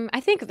time, I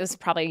think this was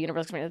probably a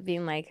universal experience of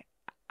being like,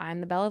 I'm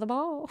the belle of the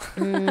ball.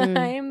 I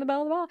am the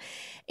belle of the ball.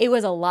 It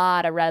was a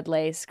lot of red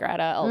lace,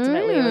 Greta.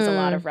 Ultimately, it was a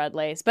lot of red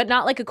lace, but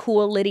not like a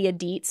cool Lydia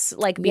Dietz,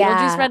 like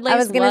Beetlejuice red lace. I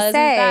was gonna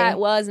say.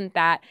 Wasn't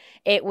that.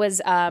 It was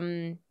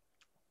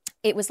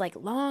like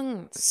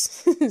long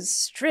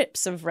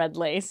strips of red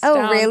lace.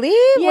 Oh, really?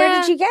 Yeah. Where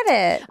did you get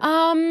it?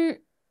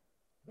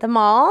 The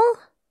mall?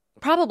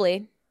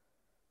 Probably.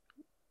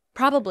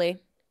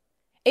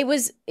 It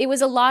was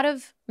a lot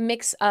of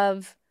mix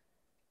of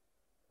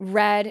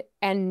red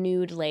and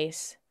nude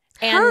lace.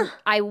 And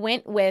I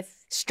went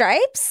with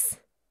stripes?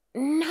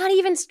 Not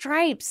even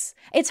stripes.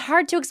 It's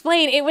hard to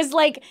explain. It was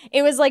like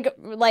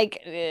my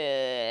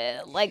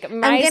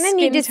I'm gonna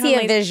need to see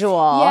a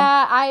visual.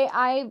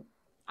 Yeah,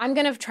 I'm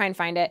gonna try and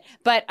find it.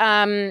 But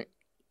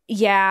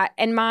yeah,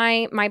 and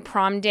my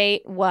prom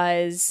date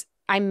was,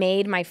 I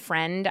made my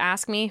friend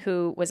ask me,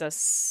 who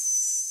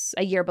was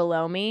a year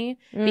below me,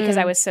 because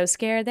I was so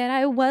scared that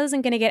I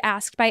wasn't gonna get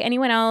asked by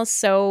anyone else.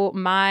 So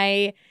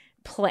my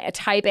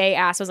type A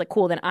ass was like,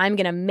 cool, then I'm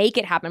gonna make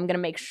it happen. I'm gonna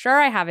make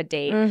sure I have a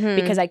date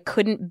because I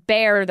couldn't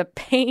bear the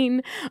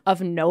pain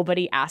of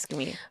nobody asking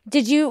me.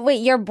 Did you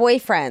wait? Your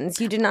boyfriends?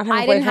 You did not have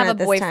a boyfriend. I didn't have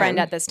a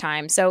boyfriend at this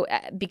time. So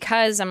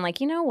because I'm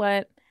like, you know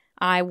what?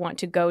 I want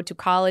to go to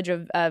college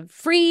of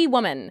free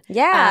woman.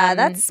 Yeah,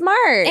 that's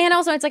smart. And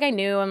also, it's like I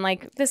knew, I'm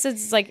like, this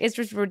is like, it's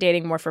just, we're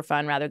dating more for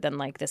fun rather than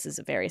like, this is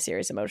a very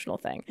serious emotional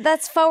thing.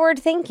 That's forward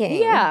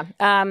thinking. Yeah.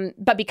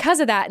 But because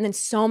of that, and then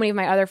so many of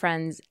my other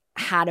friends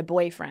had a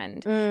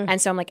boyfriend.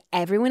 And so I'm like,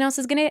 everyone else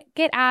is going to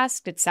get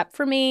asked except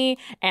for me.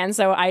 And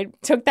so I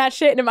took that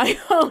shit into my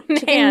own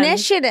hands.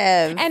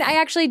 Initiative. And I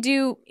actually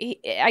do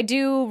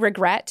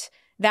regret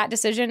that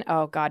decision.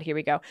 Oh God, here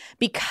we go.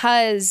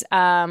 Because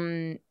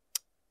I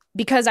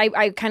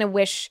kind of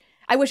wish,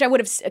 I wish I would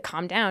have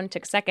calmed down,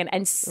 took a second,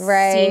 and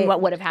seen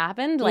what would have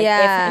happened. Like if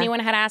anyone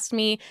had asked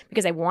me,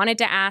 because I wanted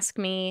to ask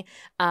me,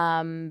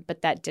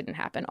 but that didn't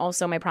happen.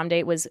 Also, my prom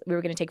date was, we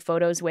were going to take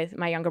photos with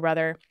my younger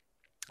brother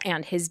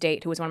and his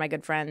date, who was one of my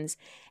good friends.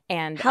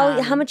 And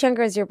how much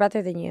younger is your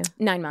brother than you?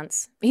 9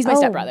 months. He's my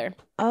stepbrother.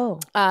 Oh.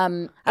 I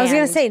was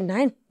going to say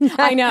 9.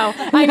 I know.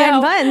 9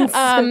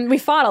 months. We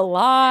fought a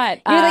lot.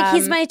 You're like,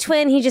 he's my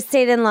twin. He just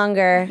stayed in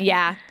longer.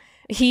 Yeah.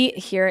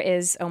 Here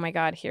is, oh my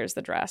God, here's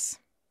the dress.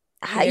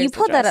 You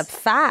pulled that up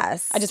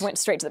fast. I just went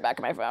straight to the back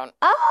of my phone.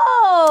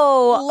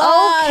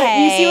 Oh,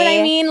 okay. You see what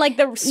I mean? Like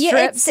the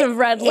strips of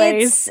red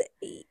lace.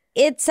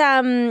 It's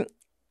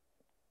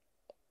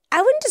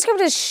I wouldn't describe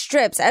it as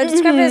strips. I would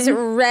describe it as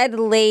red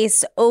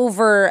lace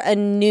over a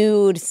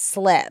nude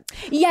slip.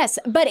 Yes,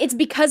 but it's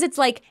because it's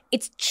like,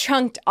 it's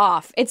chunked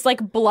off. It's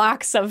like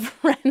blocks of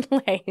red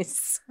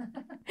lace.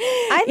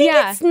 I think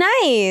it's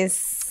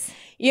nice.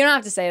 You don't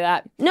have to say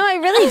that. No, I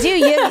really do.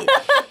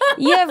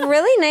 You have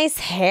really nice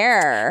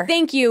hair.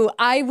 Thank you.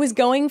 I was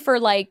going for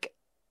like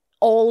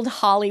old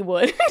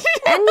Hollywood.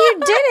 And you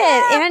did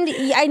it.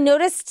 And I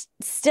noticed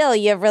still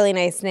you have really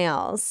nice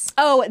nails.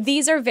 Oh,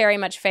 these are very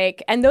much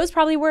fake. And those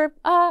probably were,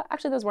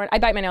 actually those weren't. I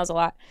bite my nails a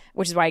lot,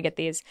 which is why I get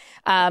these.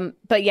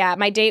 But yeah,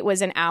 my date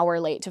was an hour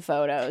late to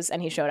photos and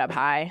he showed up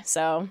high.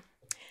 So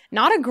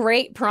not a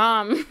great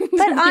prom.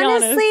 But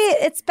honestly,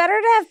 it's better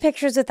to have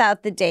pictures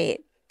without the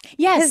date.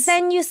 Yes. Because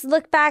then you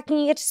look back and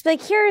you get to be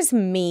like, here's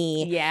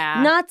me.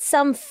 Yeah. Not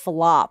some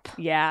flop.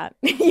 Yeah.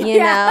 You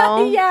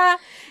know? Yeah.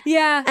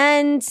 Yeah.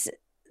 And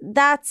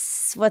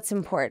that's what's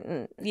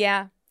important.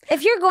 Yeah.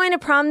 If you're going to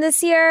prom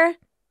this year,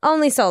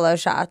 only solo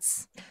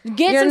shots.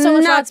 Get You're some solo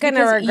not shots gonna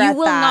because regret you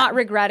will that. not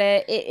regret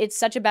it. It's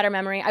such a better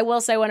memory. I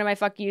will say one of my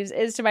fuck yous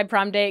is to my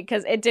prom date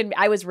because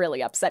I was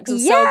really upset because I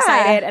was so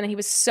excited and he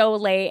was so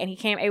late and he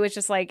came. It was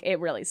just like, it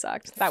really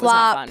sucked. That was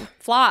not fun.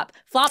 Flop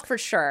for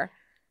sure.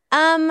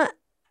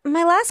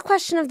 My last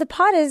question of the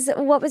pod is,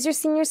 what was your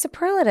senior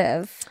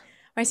superlative?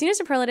 My senior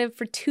superlative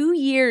for 2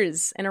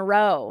 years in a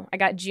row. I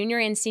got junior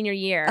and senior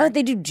year. Oh,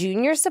 they do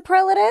junior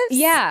superlatives?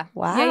 Yeah.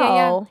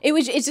 Wow. Yeah.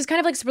 It's just kind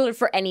of like superlative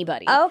for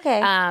anybody. Oh,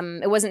 okay.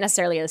 It wasn't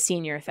necessarily a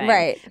senior thing.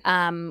 Right.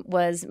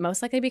 Was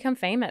most likely to become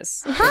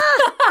famous.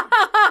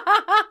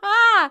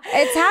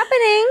 It's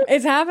happening.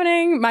 It's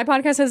happening. My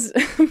podcast has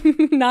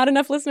not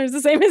enough listeners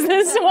the same as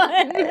this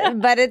one.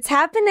 But it's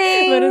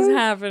happening. But it's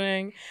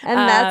happening. And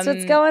that's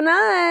what's going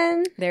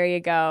on. There you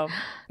go.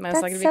 Most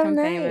likely to become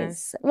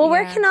famous. Well,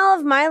 where can all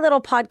of my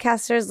little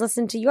podcasters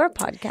listen to your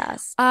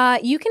podcast?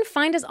 You can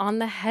find us on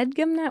the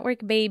HeadGum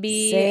Network,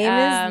 baby. Same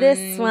as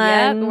this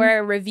one. Yep,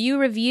 we're Review,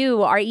 REVIEW,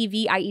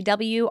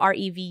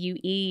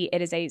 REVUE.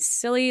 It is a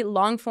silly,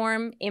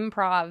 long-form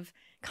improv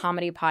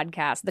comedy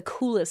podcast, the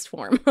coolest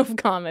form of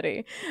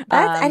comedy.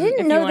 I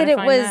didn't know that it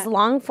was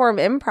long-form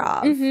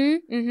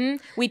improv.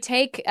 We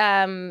take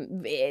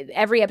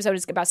every episode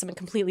is about something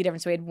completely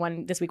different. So we had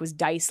one this week was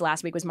Dice,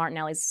 last week was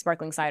Martinelli's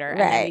Sparkling Cider, and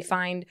then we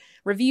find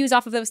reviews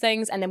off of those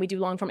things, and then we do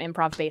long-form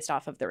improv based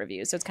off of the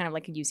reviews. So it's kind of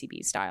like a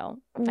UCB style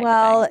type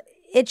of thing.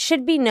 It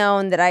should be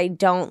known that I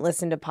don't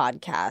listen to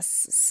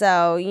podcasts.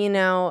 So,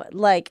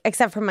 like,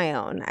 except for my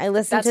own. I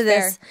listen to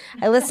this.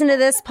 I listen to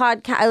this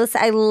podcast.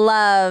 I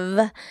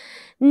love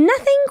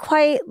nothing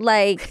quite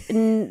like,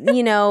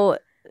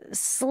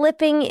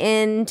 slipping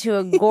into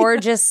a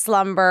gorgeous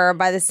slumber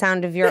by the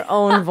sound of your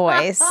own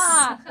voice.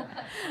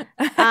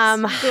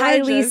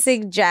 Highly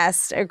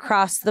suggest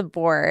across the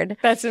board.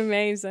 That's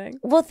amazing.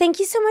 Well, thank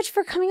you so much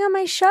for coming on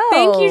my show.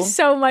 Thank you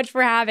so much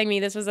for having me.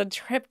 This was a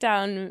trip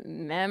down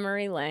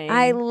memory lane.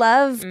 I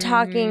love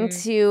talking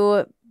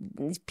to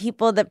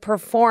people that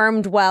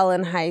performed well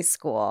in high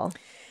school.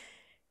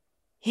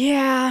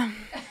 Yeah.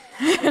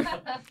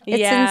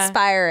 It's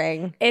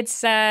inspiring.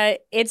 It's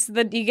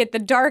you get the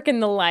dark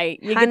and the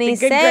light. You Honey, get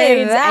the good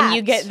grades and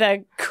you get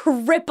the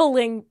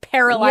crippling,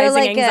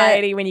 paralyzing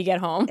anxiety when you get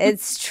home.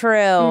 It's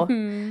true.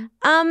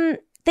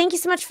 Thank you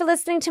so much for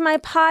listening to my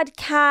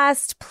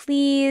podcast.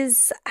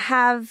 Please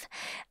have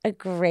a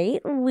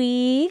great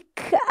weekend.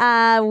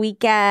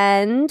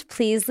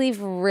 Please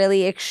leave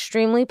really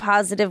extremely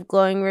positive,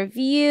 glowing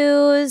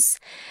reviews.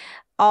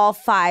 All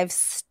 5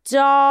 stars.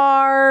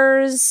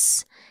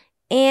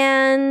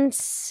 And,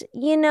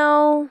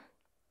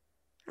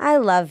 I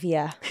love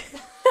you.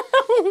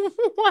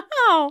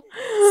 Wow.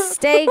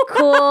 Stay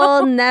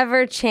cool,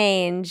 never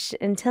change.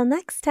 Until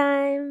next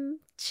time,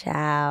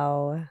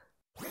 ciao.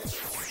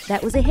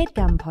 That was a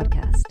HeadGum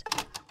podcast.